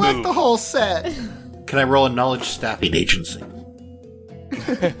 nobody Collect move. the whole set! Can I roll a knowledge staffing agency?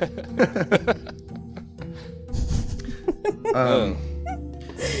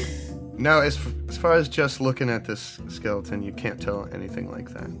 No, as far as just looking at this skeleton, you can't tell anything like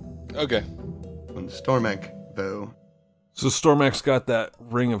that. Okay. When Stormak, though, So Stormax got that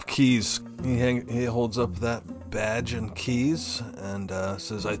ring of keys. He holds up that badge and keys and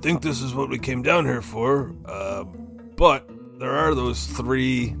says, "I think this is what we came down here for. But there are those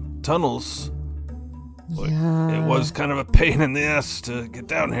 3 tunnels. Yeah. It was kind of a pain in the ass to get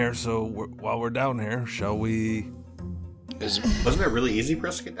down here. So while we're down here, shall we?" Wasn't it really easy for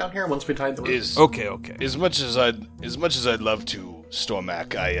us to get down here once we tied the rope? Okay. As much as I'd love to,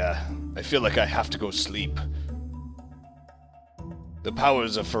 Stormak, I feel like I have to go sleep. The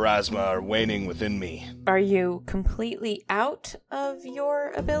powers of Pharasma are waning within me. Are you completely out of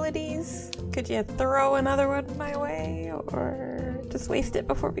your abilities? Could you throw another one my way, or just waste it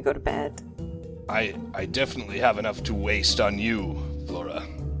before we go to bed? I definitely have enough to waste on you, Flora.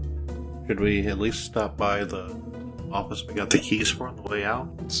 Should we at least stop by the office we got the keys for on the way out?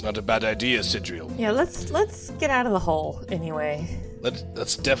 It's not a bad idea, Sidriel. Yeah, let's get out of the hole anyway.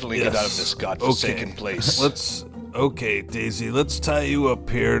 Let's definitely get out of this godforsaken place. Okay, Daisy, let's tie you up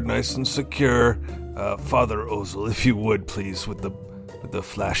here, nice and secure. Father Ozel, if you would, please, with the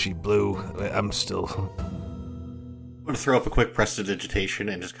flashy blue. I'm still... I'm going to throw up a quick prestidigitation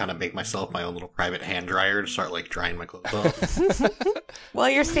and just kind of make myself my own little private hand dryer to start, like, drying my clothes off. While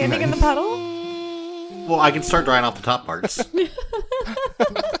you're standing in the puddle? Well, I can start drying off the top parts.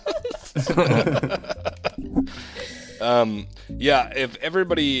 Yeah, if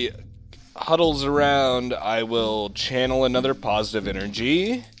everybody... huddles around, I will channel another positive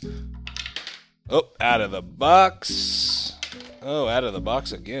energy. Oh, out of the box. Oh, out of the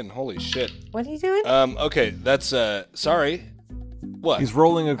box again. Holy shit. What are you doing? Okay, that's, sorry. What? He's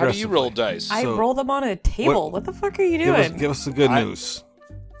rolling How aggressively. do you roll dice? I so- roll them on a table. What the fuck are you doing? Give us the good news.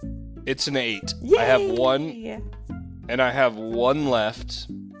 It's an 8. Yay! I have 1, and I have 1 left.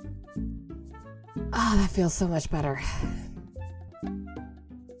 Oh, that feels so much better.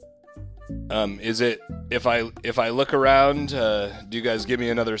 Is it, if I look around, do you guys give me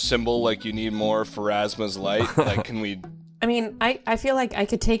another symbol, like you need more Pharasma's light? Like, can we... I mean, I feel like I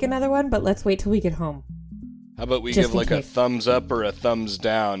could take another one, but let's wait till we get home. How about we Just give in like a case. thumbs up or a thumbs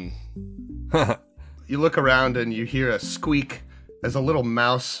down? You look around and you hear a squeak as a little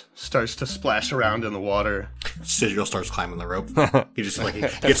mouse starts to splash around in the water. Sigil starts climbing the rope. He just he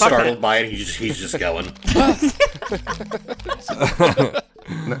gets startled by it. He's just going.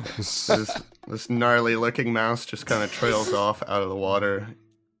 This gnarly looking mouse just kind of trails off out of the water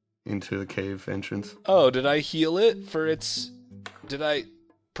into the cave entrance. Oh, did I heal it for its... Did I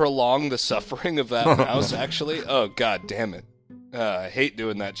prolong the suffering of that mouse, actually? Oh, god damn it. I hate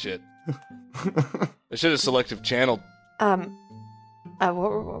doing that shit. I should have selective channeled. What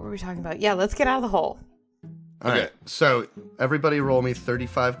were we talking about? Yeah, let's get out of the hole. All right, so everybody roll me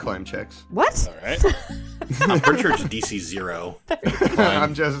 35 climb checks. What? All right. I'm pretty sure it's DC 0.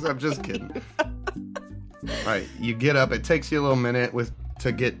 I'm just kidding. All right, you get up. It takes you a little minute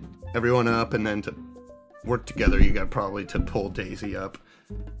to get everyone up, and then to work together. You got probably to pull Daisy up,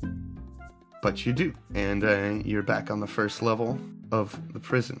 but you do, and you're back on the first level of the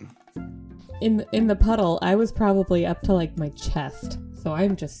prison. In the puddle, I was probably up to like my chest, so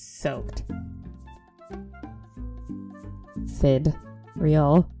I'm just soaked. Sid,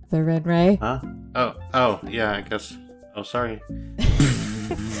 real, the Red Ray. Huh? Oh, yeah, I guess. Oh, sorry.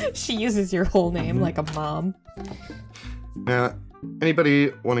 She uses your whole name like a mom. Now,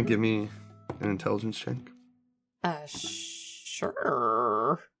 anybody want to give me an intelligence check?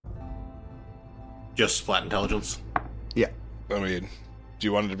 Sure. Just splat intelligence. Yeah. I mean, do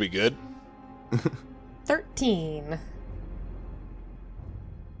you want it to be good? 13.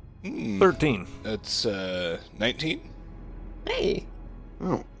 13. That's 19. Hey.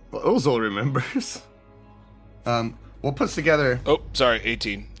 Oh, well, Ozil remembers. We'll put together Oh, sorry,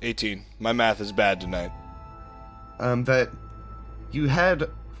 18. 18. My math is bad tonight. that you had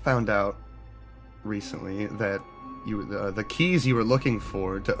found out recently that you the keys you were looking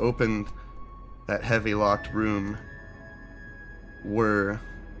for to open that heavy locked room were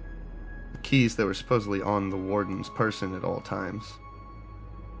the keys that were supposedly on the warden's person at all times.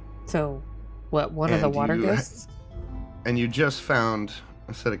 So, what, one of the And water you- ghosts? And you just found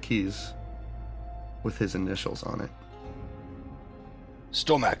a set of keys with his initials on it.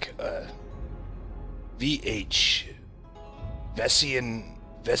 Stomac, VH. Vessian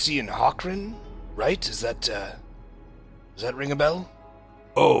Hawkrin? Right? Does that ring a bell?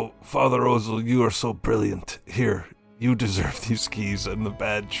 Oh, Father Ozel, you are so brilliant. Here, you deserve these keys and the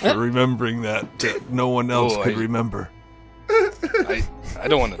badge for remembering that no one else could remember. I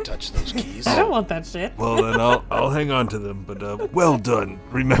don't want to touch those keys. I don't want that shit. Well, then I'll hang on to them. But well done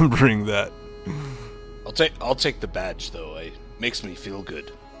remembering that. I'll take the badge though. It makes me feel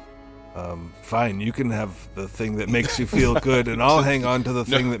good. Fine, you can have the thing that makes you feel good, and I'll hang on to the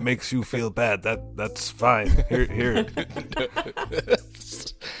thing that makes you feel bad. That's fine. Here.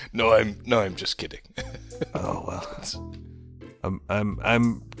 No, I'm just kidding. Oh well.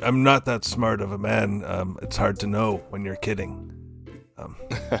 I'm not that smart of a man. It's hard to know when you're kidding.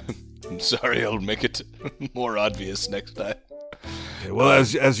 I'm sorry. I'll make it more obvious next time. Okay, well,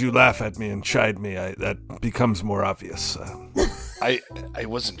 as you laugh at me and chide me, that becomes more obvious. I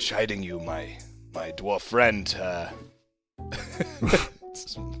wasn't chiding you, my dwarf friend.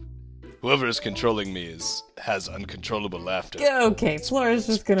 Whoever is controlling me has uncontrollable laughter. Okay, Flora's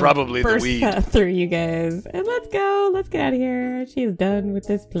just gonna probably the burst weed. that through you guys. And let's go. Let's get out of here. She's done with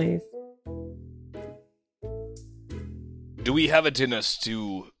this place. Do we have it in us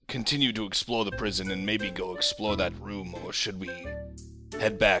to continue to explore the prison and maybe go explore that room, or should we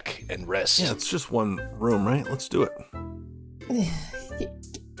head back and rest? Yeah, it's just one room, right? Let's do it.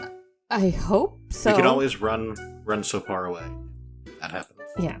 I hope so. We can always run so far away. That happens.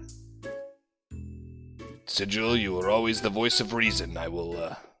 Yeah. Sigil, you are always the voice of reason. I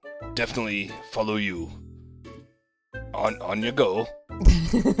will definitely follow you. On your go.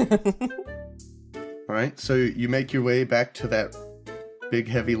 All right, so you make your way back to that big,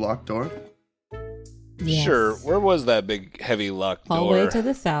 heavy locked door. Yes. Sure. Where was that big, heavy locked door? Hallway to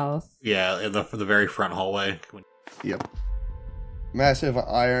the south. Yeah, in the very front hallway. Yep. massive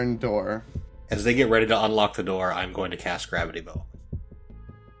iron door. As they get ready to unlock the door, I'm going to cast Gravity Bow.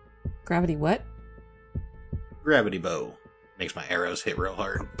 Gravity what? Gravity Bow. Makes my arrows hit real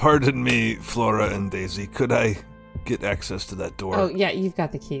hard. Pardon me, Flora and Daisy. Could I get access to that door? Oh, yeah, you've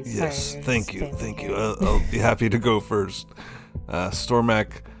got the keys. Yes, Sorry, thank you. I'll be happy to go first.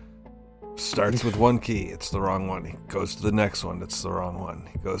 Stormak starts with one key. It's the wrong one. He goes to the next one. It's the wrong one.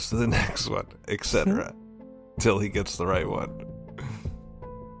 He goes to the next one, etc. Till he gets the right one.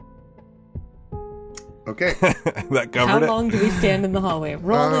 Okay. That covered How it? long do we stand in the hallway?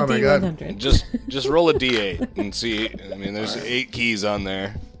 Roll Oh a my God. D100. Just roll a d8 and see. I mean, there's 8 keys on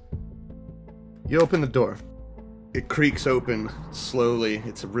there. You open the door. It creaks open slowly.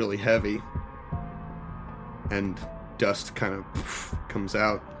 It's really heavy. And dust kind of comes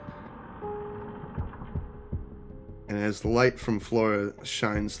out. And as the light from Flora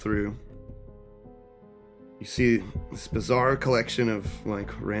shines through, you see this bizarre collection of, like,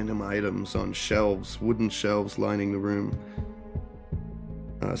 random items on shelves, wooden shelves lining the room.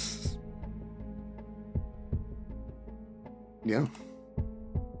 Yeah.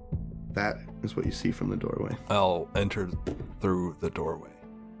 That is what you see from the doorway. I'll enter through the doorway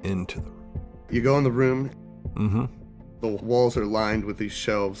into the room. You go in the room. Mm-hmm. The walls are lined with these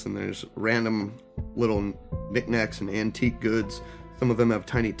shelves, and there's random little knickknacks and antique goods. Some of them have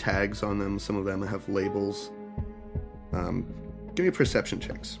tiny tags on them. Some of them have labels. Give me perception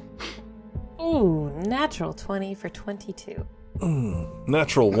checks. Ooh, natural 20 for 22.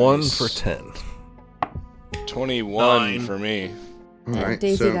 Natural 1 for 10. 21 for me. All And right,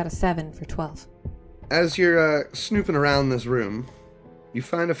 Daisy so got a 7 for 12. as you're snooping around this room, you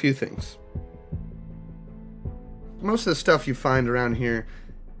find a few things. Most of the stuff you find around here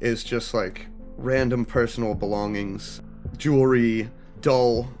is just like random personal belongings, jewelry,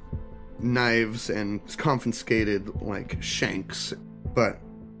 dull knives, and confiscated like shanks. But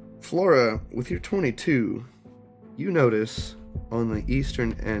Flora, with your 22, you notice on the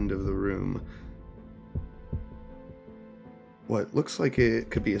eastern end of the room what looks like it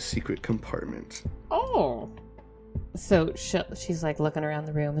could be a secret compartment. Oh. So she's like looking around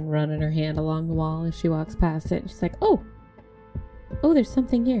the room and running her hand along the wall as she walks past it. She's like, oh, there's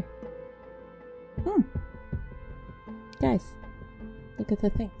something here. Guys, look at the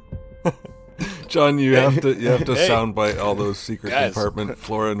thing. John, you have to Hey. soundbite all those secret Guys. compartment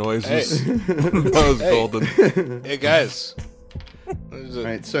Flora noises. Hey. That was Hey. golden. Hey, guys. All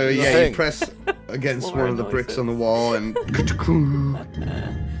right, so There's a yeah, thing. you press against Floor one of the bricks on the wall, and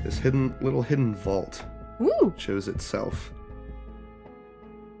this little hidden vault Woo! shows itself.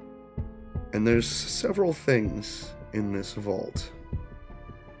 And there's several things in this vault.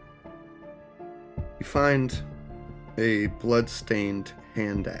 You find a blood-stained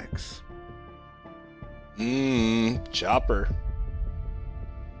hand axe, Chopper.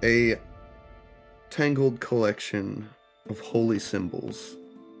 a tangled collection of holy symbols,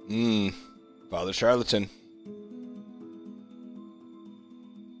 Father Charlatan.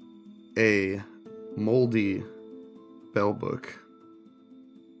 a moldy bell book,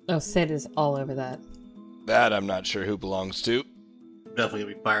 Oh, Sid is all over that. That I'm not sure who belongs to. Definitely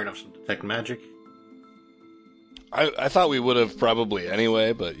gonna be firing up some detect magic. I thought we would have probably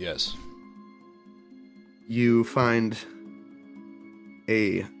anyway, but yes. you find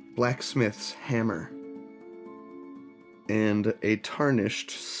a blacksmith's hammer and a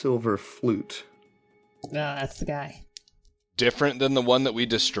tarnished silver flute. That's the guy. Different than the one that we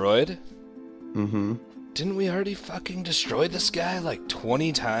destroyed? Mm-hmm. Didn't we already fucking destroy this guy like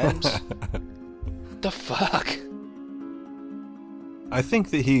 20 times? What the fuck? I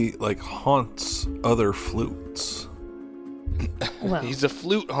think that he haunts other flutes. Well, He's a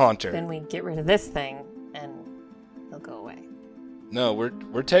flute haunter. then we get rid of this thing and he'll go away. No,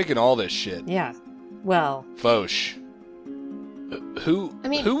 we're taking all this shit. Yeah. Well, Foch. Who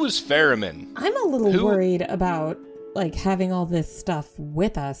was Ferriman? I'm a little Who- worried about having all this stuff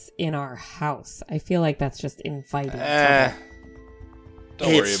with us in our house. I feel like that's just inviting trouble.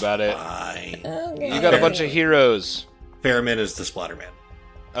 Don't worry about it. Fine. You got a bunch of heroes. Fairman is the Splatterman.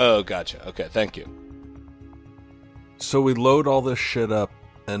 Oh, gotcha. Okay, thank you. So we load all this shit up,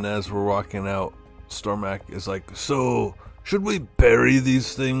 and as we're walking out, Stormak is like, so, should we bury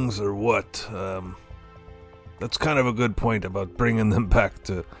these things or what? That's kind of a good point about bringing them back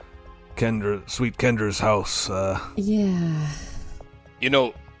to sweet Kendra's house. Yeah. You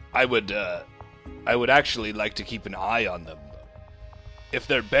know, I would actually like to keep an eye on them. If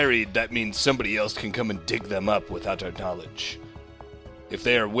they're buried, that means somebody else can come and dig them up without our knowledge. If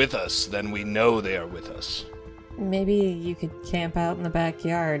they are with us, then we know they are with us. Maybe you could camp out in the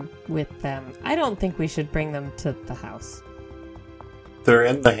backyard with them. I don't think we should bring them to the house. they're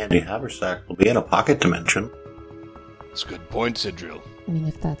in the handy haversack, we'll be in a pocket dimension. That's a good point, Sidriel. I mean,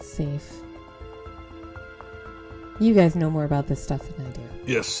 if that's safe. You guys know more about this stuff than I do.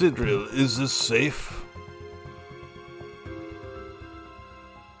 Yes, Sidriel, is this safe?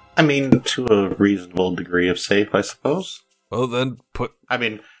 I mean, to a reasonable degree of safe, I suppose. Well, then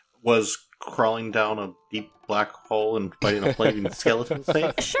was crawling down a deep black hole and fighting a flaming skeleton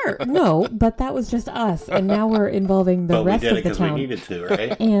safe? Sure, no, but that was just us, and now we're involving the But rest we did of it the because we town. needed to,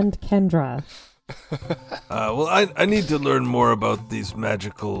 right? And Kendra. Well, I need to learn more about these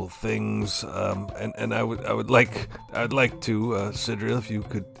magical things, and I'd like to, Sidriel, if you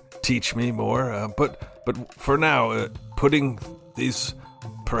could teach me more. But for now, putting these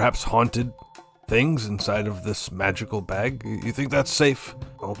perhaps haunted things inside of this magical bag, you think that's safe?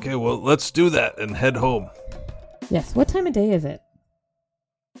 Okay, well, let's do that and head home. Yes, what time of day is it?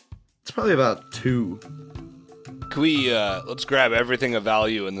 It's probably about 2. Can we, let's grab everything of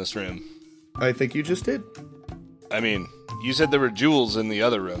value in this room. I think you just did. I mean, you said there were jewels in the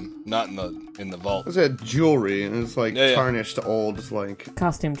other room, not in the vault. It said jewelry, and it's like Yeah. tarnished old, like...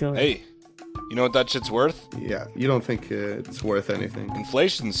 Costume jewelry. Hey, you know what that shit's worth? Yeah, you don't think it's worth anything.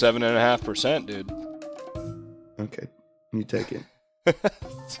 Inflation's 7.5%, dude. Okay, you take it.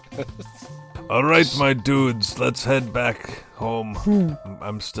 All right, my dudes, let's head back home.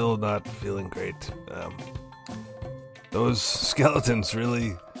 I'm still not feeling great. Those skeletons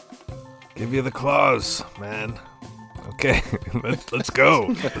really give you the claws, man. Okay, let's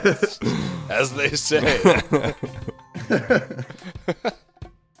go. As they say.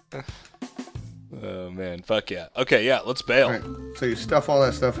 Oh, man. Fuck yeah. Okay, yeah, let's bail. Alright, so you stuff all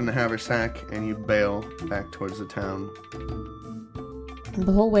that stuff in the haversack, and you bail back towards the town.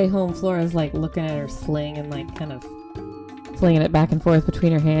 The whole way home, Flora's like looking at her sling and like kind of flinging it back and forth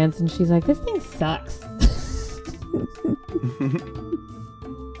between her hands, and she's like, "This thing sucks."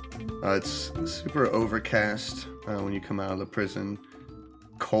 It's super overcast when you come out of the prison.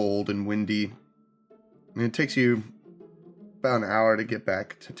 Cold and windy. And it takes you about an hour to get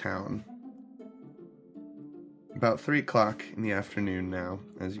back to town. About 3 o'clock in the afternoon now,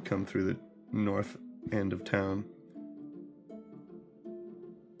 as you come through the north end of town.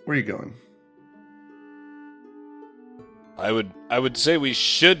 Where are you going? I would say we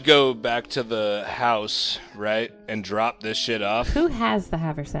should go back to the house, right? And drop this shit off. Who has the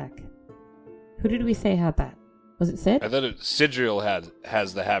haversack? Who did we say had that? Was it Sid? I thought Sidriel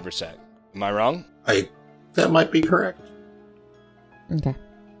has the haversack. Am I wrong? That might be correct. Okay.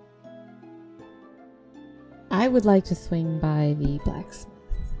 I would like to swing by the blacksmith.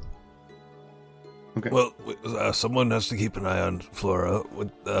 Okay. Well, someone has to keep an eye on Flora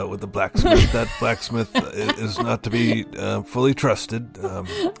with the blacksmith. That blacksmith is not to be fully trusted. I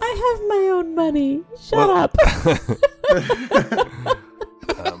have my own money. Shut up.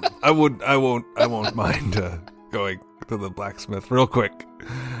 I won't mind going to the blacksmith real quick.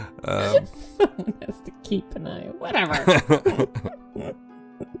 Someone has to keep an eye. Whatever.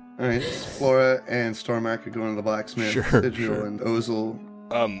 Alright, Flora and Stormac are going to the blacksmith. Sure, Sigil sure. and Ozel.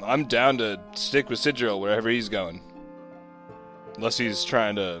 I'm down to stick with Sidriel wherever he's going. Unless he's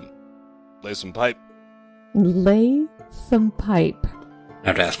trying to lay some pipe. Lay some pipe. I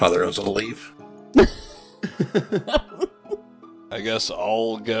have to ask Mother Ozel to leave. I guess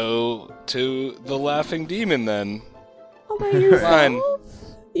I'll go to the Laughing Demon then. All by yourself? Fine.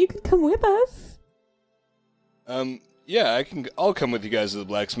 You could come with us. Yeah, I'll come with you guys to the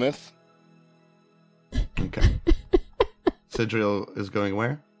blacksmith. Okay. Sidriel is going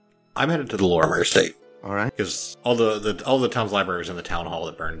where? I'm headed to the Lorimer estate Alright. because all the town's libraries in the town hall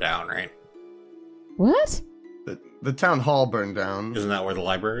that burned down, right? What? The town hall burned down. Isn't that where the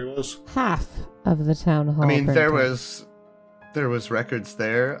library was? Half of the town hall. I mean, burnt there down. was records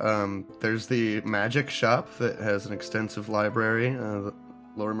there. There's the magic shop that has an extensive library. The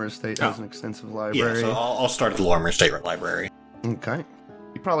Lorimer Estate has an extensive Yeah, library. so I'll start at the Lorimer Estate Library. Okay.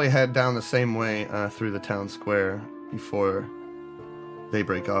 You probably head down the same way through the town square before they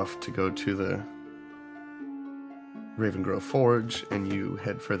break off to go to the Ravengrove Forge, and you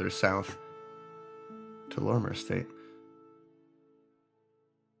head further south to Lorimer Estate.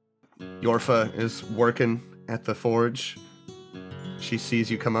 Yorfa is working at the forge. She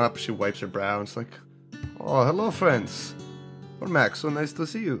sees you come up, she wipes her brow, and it's like, "Oh, hello, friends. Well, Max, so nice to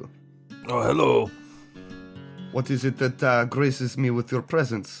see you. Oh, hello. What is it that graces me with your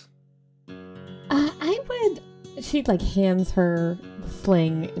presence?" I would. She like hands her the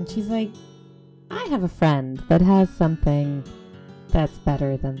sling, and she's like, "I have a friend that has something that's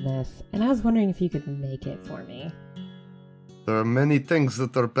better than this, and I was wondering if you could make it for me." There are many things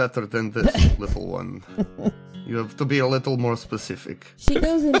that are better than this, little one. You have to be a little more specific. She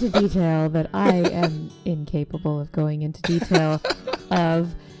goes into detail that I am incapable of going into detail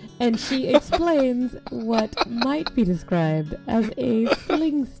of, and she explains what might be described as a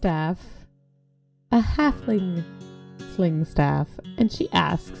sling staff, a halfling sling staff, and she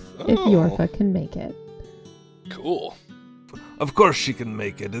asks if Yorfa can make it. Cool. Of course she can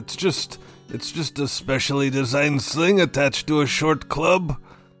make it. It's just a specially designed sling attached to a short club.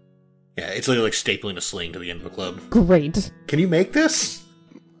 Yeah, it's literally like stapling a sling to the end of a club. Great. Can you make this?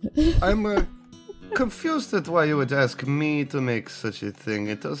 I'm confused at why you would ask me to make such a thing.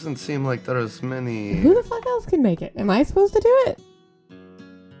 It doesn't seem like there's many... Who the fuck else can make it? Am I supposed to do it?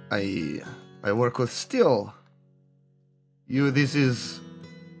 I work with steel. This is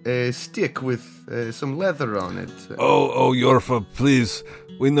a stick with some leather on it. Oh, Yorfa, please.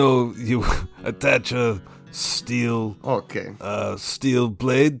 We know you attach a steel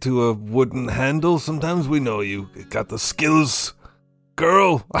blade to a wooden handle. Sometimes we know you got the skills,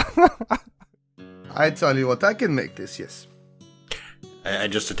 girl. I tell you what, I can make this, yes. I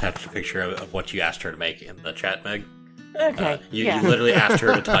just attached a picture of what you asked her to make in the chat, Meg. Okay. You literally asked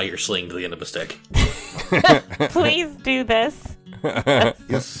her to tie your sling to the end of a stick. Please do this.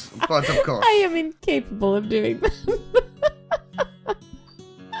 Yes, but of course. I am incapable of doing that.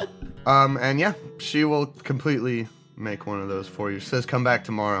 And yeah, she will completely make one of those for you. She says come back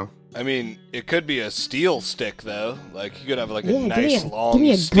tomorrow. I mean, it could be a steel stick, though. Like, you could have, like, a Yeah, nice, give long me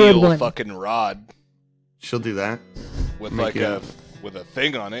a good steel one. fucking rod She'll do that. with, Make like, it- with a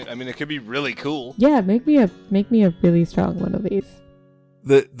thing on it. I mean, it could be really cool. Yeah, make me a really strong one of these.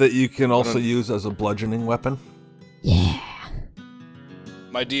 That you can also use as a bludgeoning weapon. Yeah.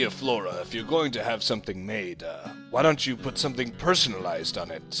 My dear Flora, if you're going to have something made, why don't you put something personalized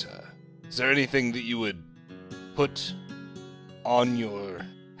on it? Is there anything that you would put on your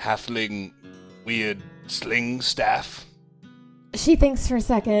halfling weird sling staff? She thinks for a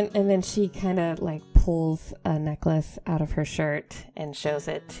second, and then she kind of like pulls a necklace out of her shirt and shows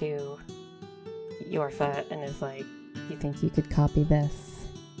it to Yorfa and is like, "You think you could copy this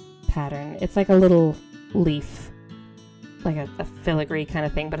pattern? It's like a little leaf, like a filigree kind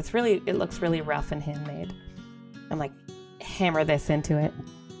of thing, but it looks really rough and handmade. I'm like, hammer this into it."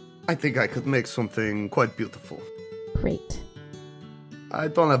 I think I could make something quite beautiful. Great. I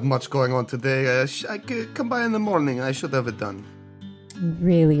don't have much going on today. I could come by in the morning. I should have it done.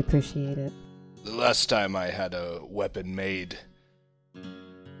 Really appreciate it. The last time I had a weapon made,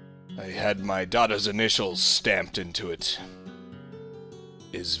 I had my daughter's initials stamped into it.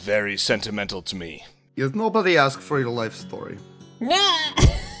 Is very sentimental to me. If nobody asked for your life story.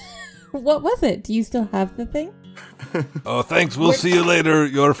 What was it? Do you still have the thing? Oh, thanks. We'll see you later,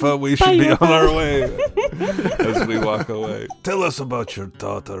 Yorfa. We should be on our way. As we walk away. Tell us about your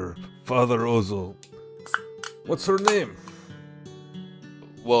daughter, Father Ozil. What's her name?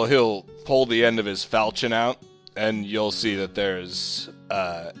 Well, he'll pull the end of his falchion out, and you'll see that there's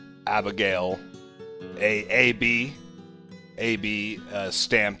Abigail, A-B,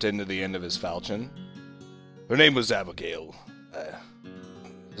 stamped into the end of his falchion. Her name was Abigail.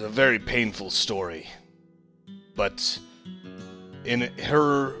 It's a very painful story. But in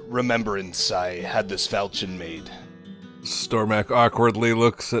her remembrance, I had this falchion made. Stormak awkwardly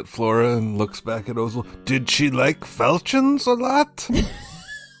looks at Flora and looks back at Ozil. Did she like falchions a lot?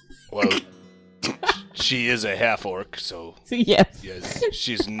 Well, she is a half-orc, so Yes. yes,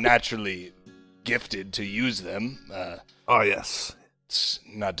 she's naturally gifted to use them. Oh, yes. It's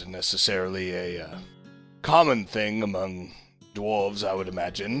not necessarily a common thing among dwarves, I would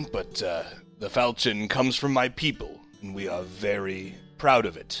imagine, but the falchion comes from my people, and we are very proud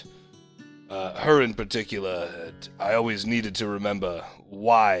of it. Her in particular, I always needed to remember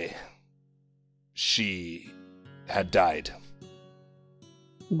why she had died.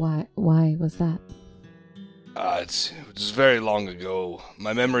 Why was that? It was very long ago.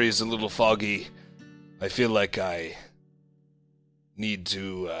 My memory is a little foggy. I feel like I need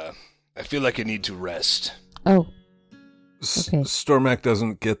to rest. Oh. Okay. Stormak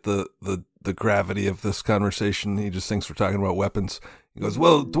doesn't get the gravity of this conversation. He just thinks we're talking about weapons. He goes,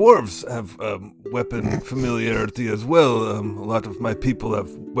 well, dwarves have weapon familiarity as well. A lot of my people have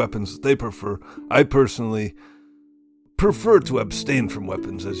weapons that they prefer. I personally prefer to abstain from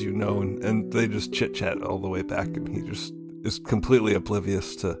weapons, as you know, and they just chit-chat all the way back, and he just is completely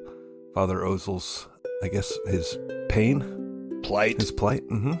oblivious to Father Ozil's, I guess, his pain? Plight. His plight,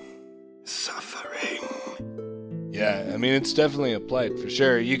 mm-hmm. Suffering. Yeah, I mean, it's definitely a plight, for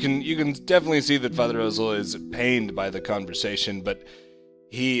sure. You can definitely see that Father Ozil is pained by the conversation, but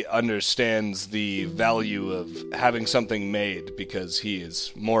he understands the value of having something made because he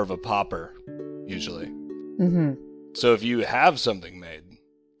is more of a pauper, usually. Mm-hmm. So if you have something made,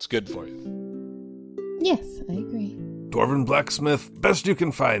 it's good for you. Yes, I agree. Dwarven blacksmith, best you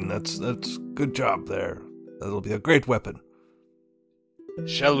can find. That's good job there. That'll be a great weapon.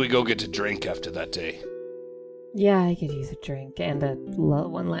 Shall we go get a drink after that day? Yeah, I could use a drink and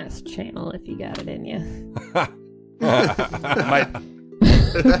one last channel if you got it in you.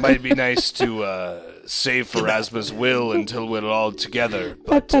 Might be nice to save Pharasma's will until we're all together.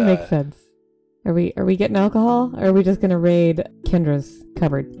 But That makes sense. Are we getting alcohol, or are we just gonna raid Kendra's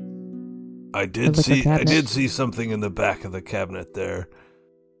cupboard? I did see something in the back of the cabinet there.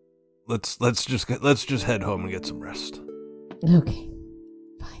 Let's just head home and get some rest. Okay,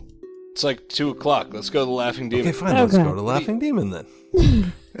 fine. It's like 2:00. Let's go to the Laughing Demon. Okay, fine. Let's go to Laughing Demon then.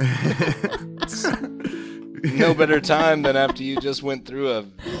 No better time than after you just went through a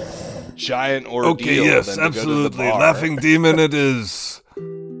giant ordeal. Okay, yes, than to absolutely. Go to the bar. Laughing Demon it is.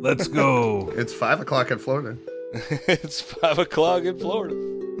 Let's go. It's 5 o'clock in Florida. It's 5:00 in Florida.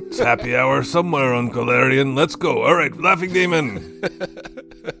 It's happy hour somewhere on Galarian. Let's go. All right, Laughing Demon.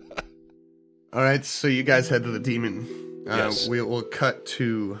 All right, so you guys head to the demon. Yes. We'll cut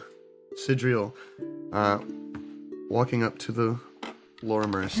to Sidriel walking up to the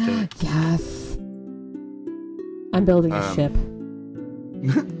Lorimer estate. Yes. I'm building a ship.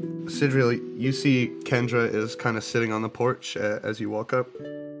 Sidriel, you see Kendra is kind of sitting on the porch as you walk up,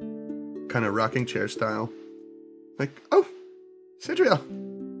 kind of rocking chair style. Like, oh, Sidriel.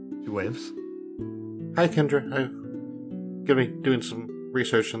 She waves. Hi, Kendra. I'm gonna be doing some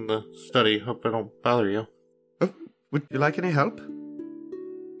research in the study. Hope I don't bother you. Oh, would you like any help?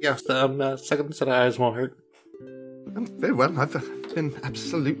 Yes, second set of eyes won't hurt. Very well. I've been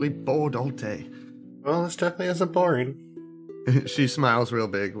absolutely bored all day. Well, this definitely isn't boring. She smiles real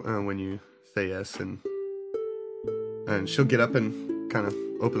big when you say yes, and she'll get up and kind of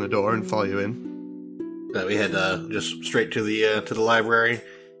open the door and follow you in. We head just straight to the library,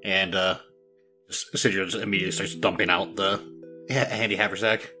 and Sidra just immediately starts dumping out the handy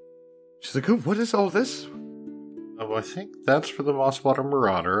haversack. She's like, oh, what is all this? Oh, I think that's for the Mosswater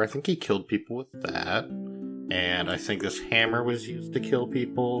Marauder. I think he killed people with that. And I think this hammer was used to kill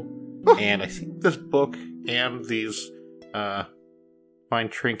people. And I think this book and these fine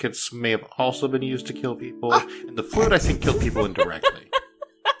trinkets may have also been used to kill people. And the flute, I think, killed people indirectly.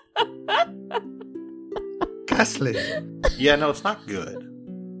 Ghastly. Yeah, no, it's not good.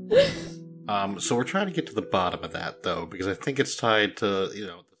 So we're trying to get to the bottom of that, though, because I think it's tied to,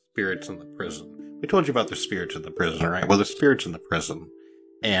 the spirits in the prison. We told you about the spirits in the prison, right? Well, there's spirits in the prison,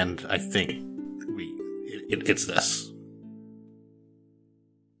 and I think it's this.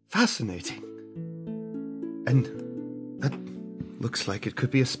 Fascinating. And that looks like it could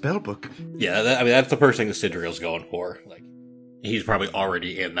be a spell book. Yeah, that's the first thing that Sidriel's going for. Like, he's probably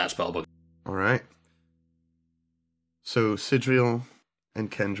already in that spell book. All right. So Sidriel and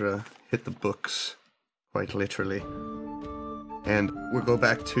Kendra hit the books, quite literally. And we'll go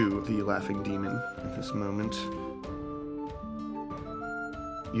back to the Laughing Demon at this moment.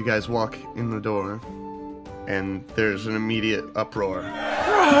 You guys walk in the door, and there's an immediate uproar.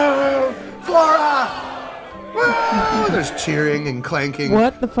 Whoa! Flora! Whoa! There's cheering and clanking.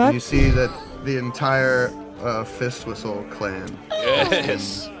 What the fuck? And you see that the entire Fist Whistle clan Yes.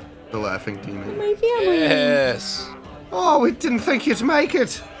 is in the Laughing Demon. My family. Yes. Oh, we didn't think you'd make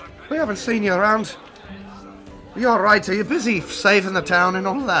it. We haven't seen you around. You all right? Are you busy saving the town and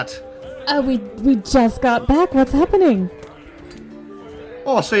all that? We just got back. What's happening?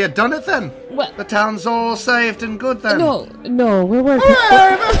 Oh, so you done it then? What? The town's all saved and good then? No, we're working.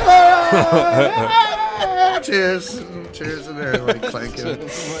 Cheers. Cheers, and they're like clanking.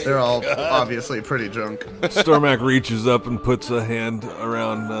 They're all obviously pretty drunk. Stormak reaches up and puts a hand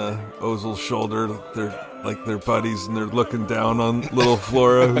around Ozel's shoulder. They're buddies, and they're looking down on little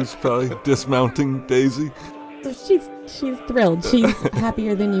Flora, who's probably dismounting Daisy. She's thrilled. She's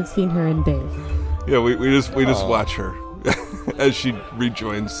happier than you've seen her in days. Yeah, we just watch her as she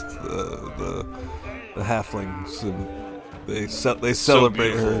rejoins the halflings, and they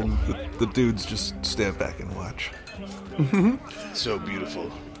celebrate her, and the dudes just stand back and watch. So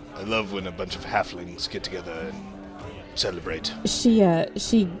beautiful. I love when a bunch of halflings get together and celebrate. She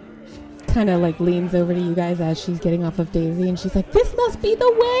kind of like leans over to you guys as she's getting off of Daisy, and she's like, "This must be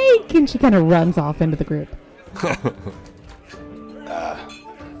the wake!" And she kind of runs off into the group.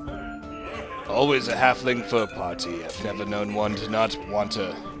 Always a halfling for a party. I've never known one to not want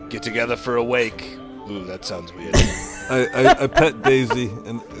to get together for a wake. Ooh, that sounds weird. I pet Daisy,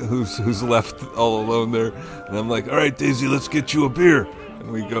 and who's left all alone there, and I'm like, "All right, Daisy, let's get you a beer."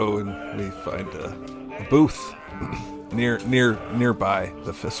 And we go and we find a booth nearby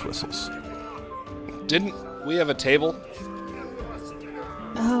the Fist Whistles. Didn't we have a table?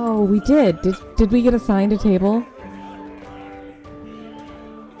 Oh, we did. Did we get assigned a table?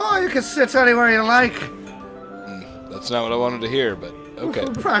 Oh, you can sit anywhere you like. That's not what I wanted to hear, but okay.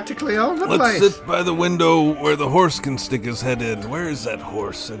 Practically on the Let's place. sit by the window where the horse can stick his head in. Where is that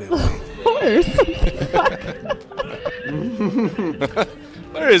horse anyway? Horse.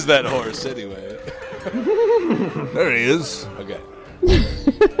 Where is that horse anyway? There he is. Okay.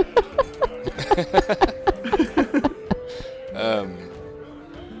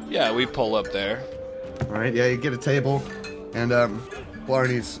 Yeah, we pull up there. All right, yeah, you get a table, and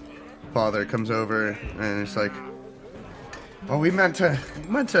Blarney's father comes over, and it's like, "Well, we meant to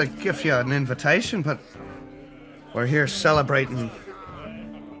give you an invitation, but we're here celebrating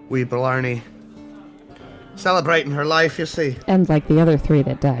wee Blarney, celebrating her life, you see." And like the other 3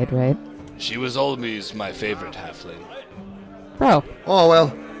 that died, right? She was always my favorite halfling. Bro. Oh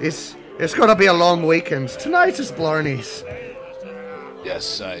well, it's gonna be a long weekend. Tonight is Blarney's.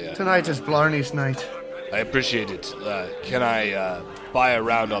 Yes, Tonight is Blarney's night. I appreciate it. Can I buy a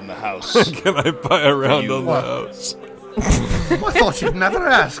round on the house? Can I buy a round on the What? house? I thought you'd never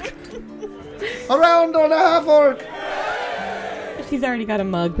ask. A round on a half-orc. She's already got a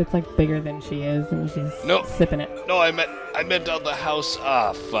mug that's like bigger than she is, and she's No. sipping it. No, I meant on the house.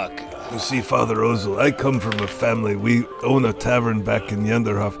 Ah, fuck. You see, Father Ozel, I come from a family. We own a tavern back in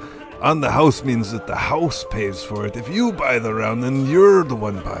Yenderhof. On the house means that the house pays for it. If you buy the round, then you're the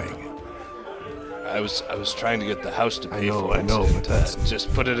one buying it. I was trying to get the house to pay for it. I know, but that's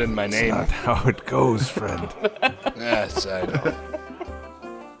just put it in my name. not how it goes, friend. Yes, I know.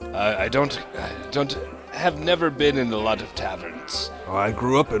 I don't have never been in a lot of taverns. Oh, I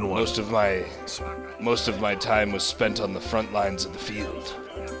grew up in one. Most of my time was spent on the front lines of the field.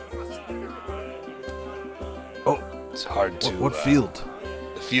 Oh, It's hard to. what field?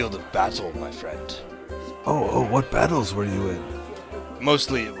 The field of battle, my friend. Oh, what battles were you in?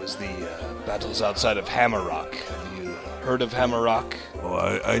 Mostly it was the battles outside of Hammerrock. Have you heard of Hammerrock? Oh,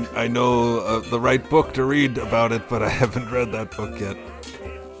 I know the right book to read about it, but I haven't read that book yet.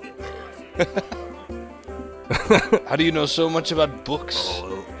 How do you know so much about books?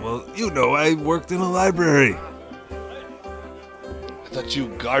 Oh, well, you know, I worked in a library. I thought you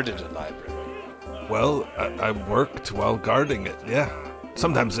guarded a library. Well, I worked while guarding it, yeah.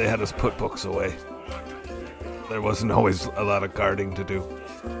 Sometimes they had us put books away. There wasn't always a lot of guarding to do.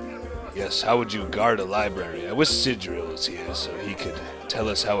 Yes, how would you guard a library? I wish Sidril was here so he could tell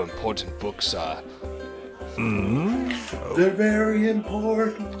us how important books are. They're very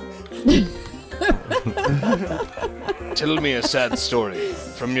important. Tell me a sad story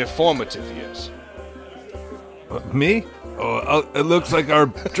from your formative years. Me? Oh, it looks like our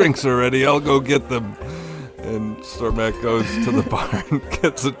drinks are ready. I'll go get them. And Stormac goes to the bar and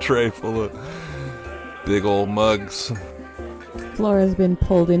gets a tray full of big old mugs. Flora's been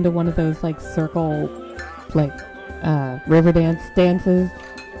pulled into one of those like circle, like river dances.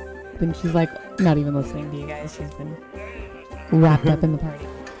 Then she's like not even listening to you guys. She's been wrapped up in the party.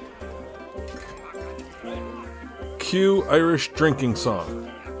 Cue Irish drinking song.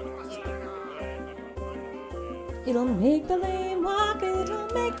 It'll make the lame walk, it'll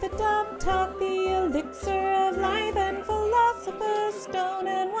make the dumb talk, the elixir of life and philosopher's stone.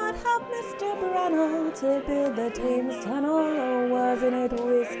 And what helped Mr. Brunel to build the Thames Tunnel? Or wasn't it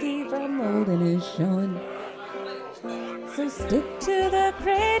whiskey from Molden is showing? So stick to the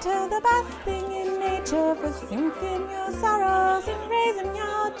cradle, the best thing in nature, for sinking your sorrows and raising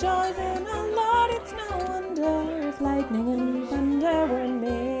your joys. And oh Lord, it's no wonder if lightning and thunder were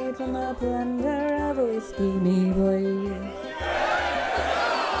made from the plunder of whiskey, me boys.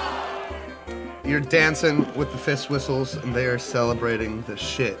 You're dancing with the fist whistles, and they are celebrating the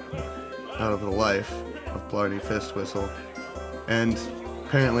shit out of the life of Blarney Fist Whistle. And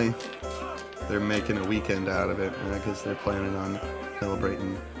apparently, they're making a weekend out of it because they're planning on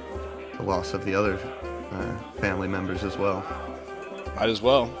celebrating the loss of the other family members as well. Might as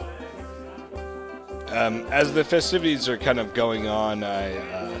well. As the festivities are kind of going on,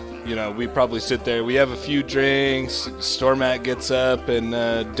 we probably sit there. We have a few drinks. Stormac gets up and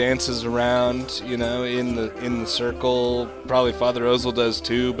dances around, in the circle. Probably Father Ozel does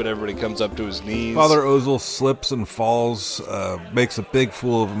too, but everybody comes up to his knees. Father Ozel slips and falls, makes a big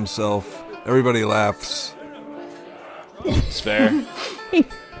fool of himself. Everybody laughs. It's fair.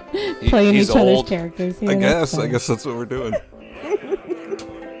 Playing he's each other's old. characters here. I that's guess fun. that's what we're doing.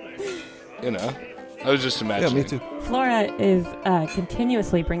 I was just imagining. Yeah, me too. Flora is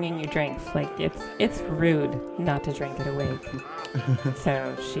continuously bringing you drinks. Like it's rude not to drink it awake.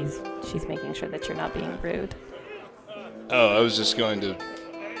 So she's making sure that you're not being rude. Oh, I was just going to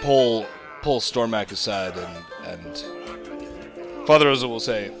pull pull Stormak aside and Father Ozil will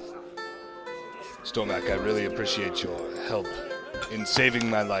say, Stormak, I really appreciate your help in saving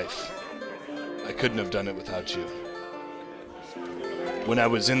my life. I couldn't have done it without you. When I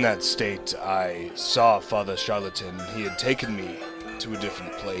was in that state, I saw Father Charlatan. He had taken me to a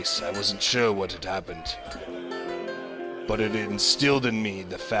different place. I wasn't sure what had happened. But it instilled in me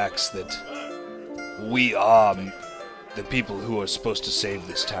the facts that we are the people who are supposed to save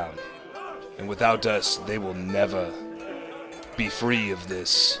this town. And without us, they will never be free of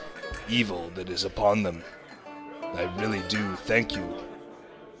this evil that is upon them. I really do thank you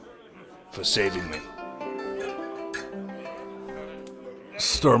for saving me.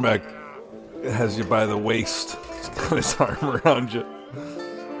 Stormak has you by the waist. He's got his arm around you.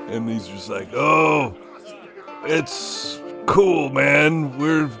 And he's just like, oh, it's cool, man.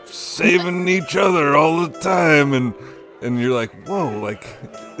 We're saving each other all the time. And you're like, whoa, like,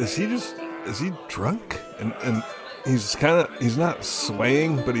 is he drunk? And he's not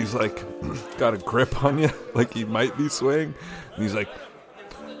swaying, but he's like, got a grip on you, like he might be swaying. And he's like,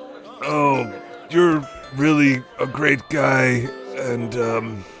 oh, you're really a great guy, and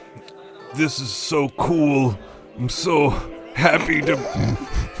this is so cool. I'm so happy to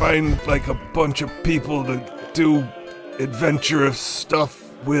find like a bunch of people to do adventurous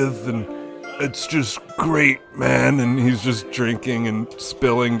stuff with, and it's just great, man. And he's just drinking and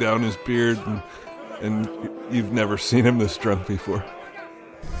spilling down his beard, and you've never seen him this drunk before.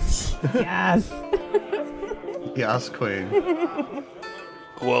 Yes. Yes, Queen.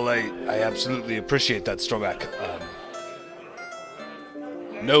 Well, I absolutely appreciate that, Stormak.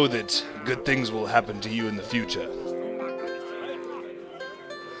 Know that good things will happen to you in the future.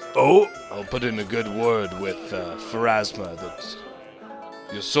 Oh? I'll put in a good word with Pharasma that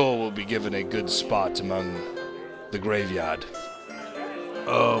your soul will be given a good spot among the graveyard.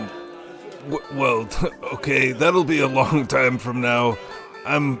 Well, okay, that'll be a long time from now.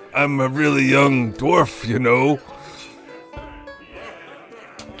 I'm a really young dwarf, you know.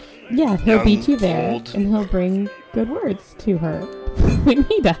 Yeah, he'll Young, beat you there, old. and he'll bring good words to her when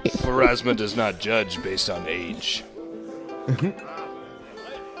he dies. Pharasma does not judge based on age.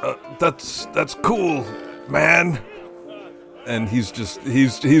 That's cool, man. And he's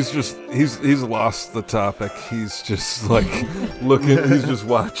lost the topic. He's just like looking. He's just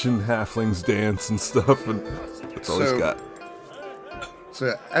watching halflings dance and stuff, and that's all he's got.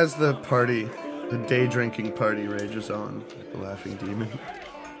 So as the day drinking party rages on, the Laughing Demon,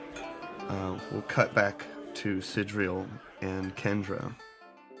 we'll cut back to Sidriel and Kendra,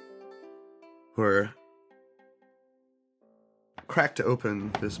 who are cracked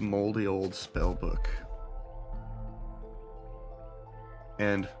open this moldy old spell book.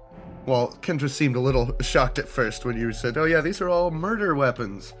 And while Kendra seemed a little shocked at first when you said, oh yeah, these are all murder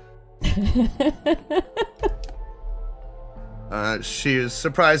weapons. She is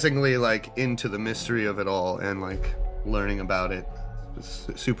surprisingly into the mystery of it all and learning about it. It's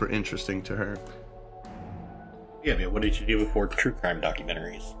super interesting to her. Yeah, man, what did you do before true crime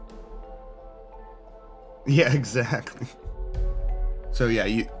documentaries? Yeah, exactly. So yeah,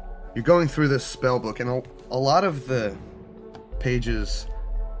 you're going through this spell book, and a lot of the pages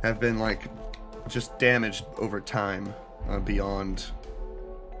have been just damaged over time beyond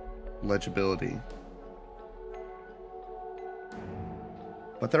legibility.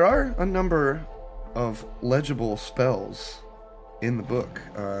 But there are a number of legible spells in the book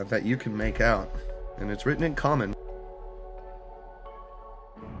that you can make out, and it's written in common.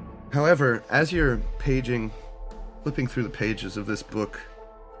 However, as you're flipping through the pages of this book,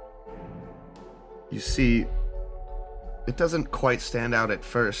 you see it doesn't quite stand out at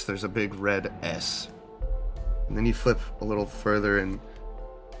first. There's a big red S. And then you flip a little further and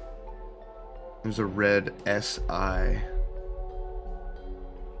there's a red SI.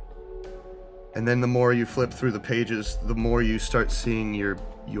 And then the more you flip through the pages, the more you start seeing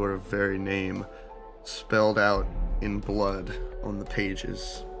your very name spelled out in blood on the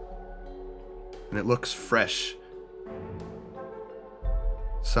pages. And it looks fresh.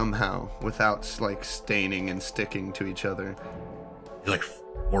 Somehow, without staining and sticking to each other. You're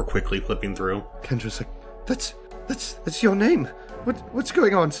more quickly flipping through. Kendra's like, that's your name. What's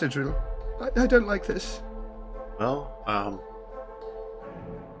going on, Sidriel? I don't like this. Well,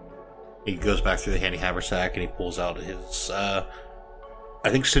 he goes back through the handy haversack and he pulls out his, I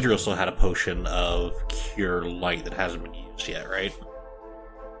think Sidriel still had a potion of Cure Light that hasn't been used yet, right?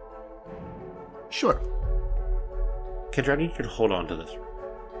 Sure. Kendra, I need you to hold on to this.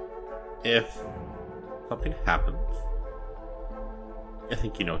 If something happens, I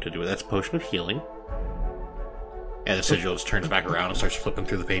think you know what to do with it. That's a potion of healing. And the Sigil just turns back around and starts flipping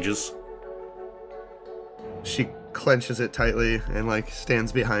through the pages. She clenches it tightly and, like,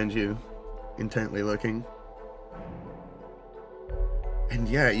 stands behind you, intently looking. And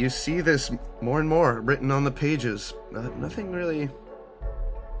yeah, you see this more and more written on the pages. Nothing really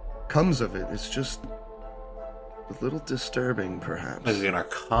comes of it. It's just a little disturbing, perhaps. Is it an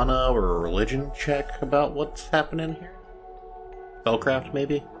arcana or a religion check about what's happening here? Spellcraft,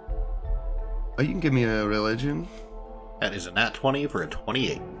 maybe? Oh, you can give me a religion. That is a nat 20 for a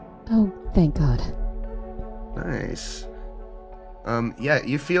 28. Oh, thank God. Nice. Yeah,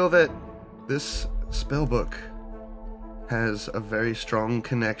 you feel that this spellbook has a very strong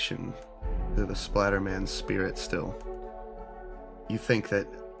connection to the Splatterman's spirit still. You think that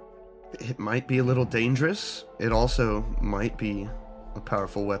it might be a little dangerous. It also might be a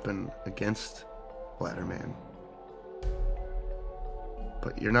powerful weapon against Splatterman.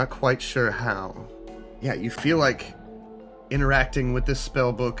 But you're not quite sure how. Yeah, you feel like interacting with this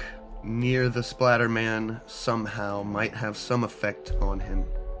spellbook near the Splatterman somehow might have some effect on him.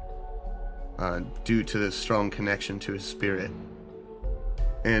 Due to this strong connection to his spirit.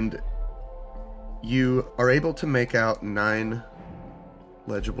 And you are able to make out 9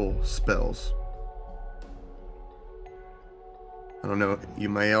 legible spells. I don't know, you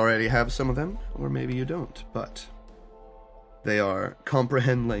may already have some of them, or maybe you don't, but they are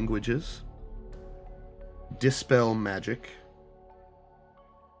Comprehend Languages, Dispel Magic,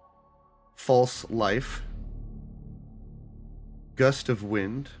 False Life, Gust of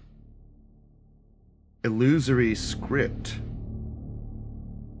Wind, Illusory Script,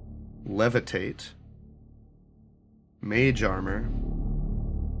 Levitate, Mage Armor,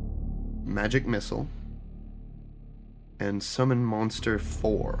 Magic Missile, and Summon Monster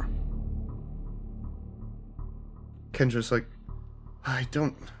 4. Kendra's like, I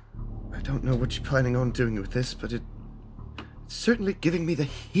don't know what you're planning on doing with this, but it's certainly giving me the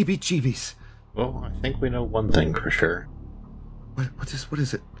heebie-jeebies. Well, I think we know one thing for sure. What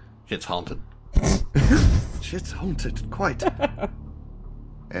is it? Shit's haunted. Shit's haunted, quite.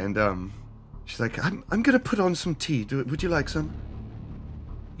 And, she's like, I'm gonna put on some tea. Would you like some?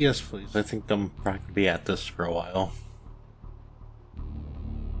 Yes, please. I think I'm probably going to be at this for a while.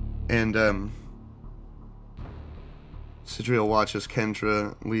 And, Sidriel watches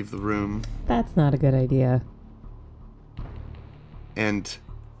Kendra leave the room. That's not a good idea. And...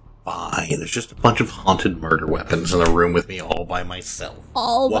 Fine, there's just a bunch of haunted murder weapons in the room with me all by myself.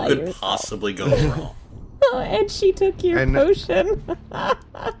 What could possibly go wrong? Oh, and she took your potion. I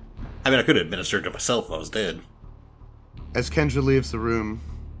mean, I could have administered to myself if I was dead. As Kendra leaves the room,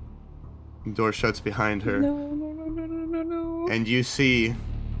 the door shuts behind her. No. And you see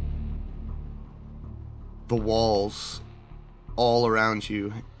the walls all around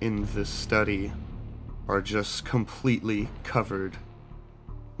you in this study are just completely covered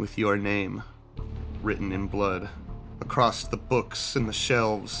with your name written in blood. Across the books and the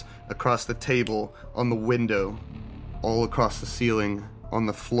shelves, across the table, on the window, all across the ceiling, on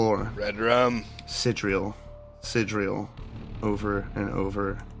the floor. Red rum. Sidriel, over and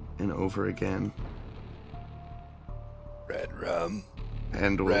over and over again. Red rum.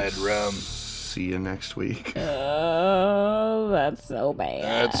 And we'll Red rum. see you next week. Oh, that's so bad.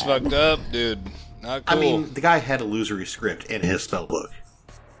 That's fucked up, dude. Not cool. I mean, the guy had illusory script in his spellbook.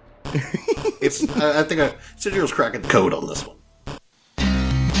 I think Sidriel's cracking the code on this one.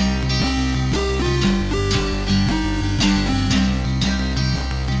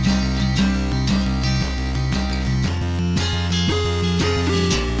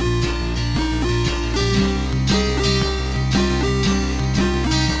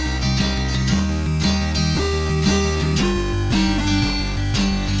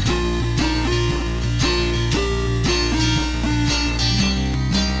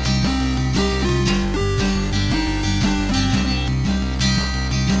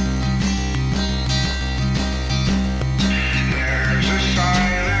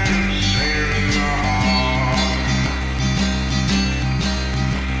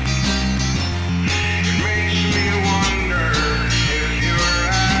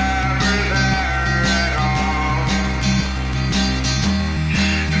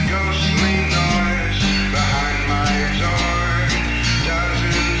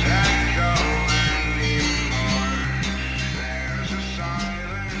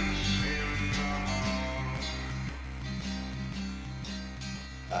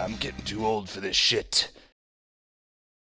 I'm getting too old for this shit.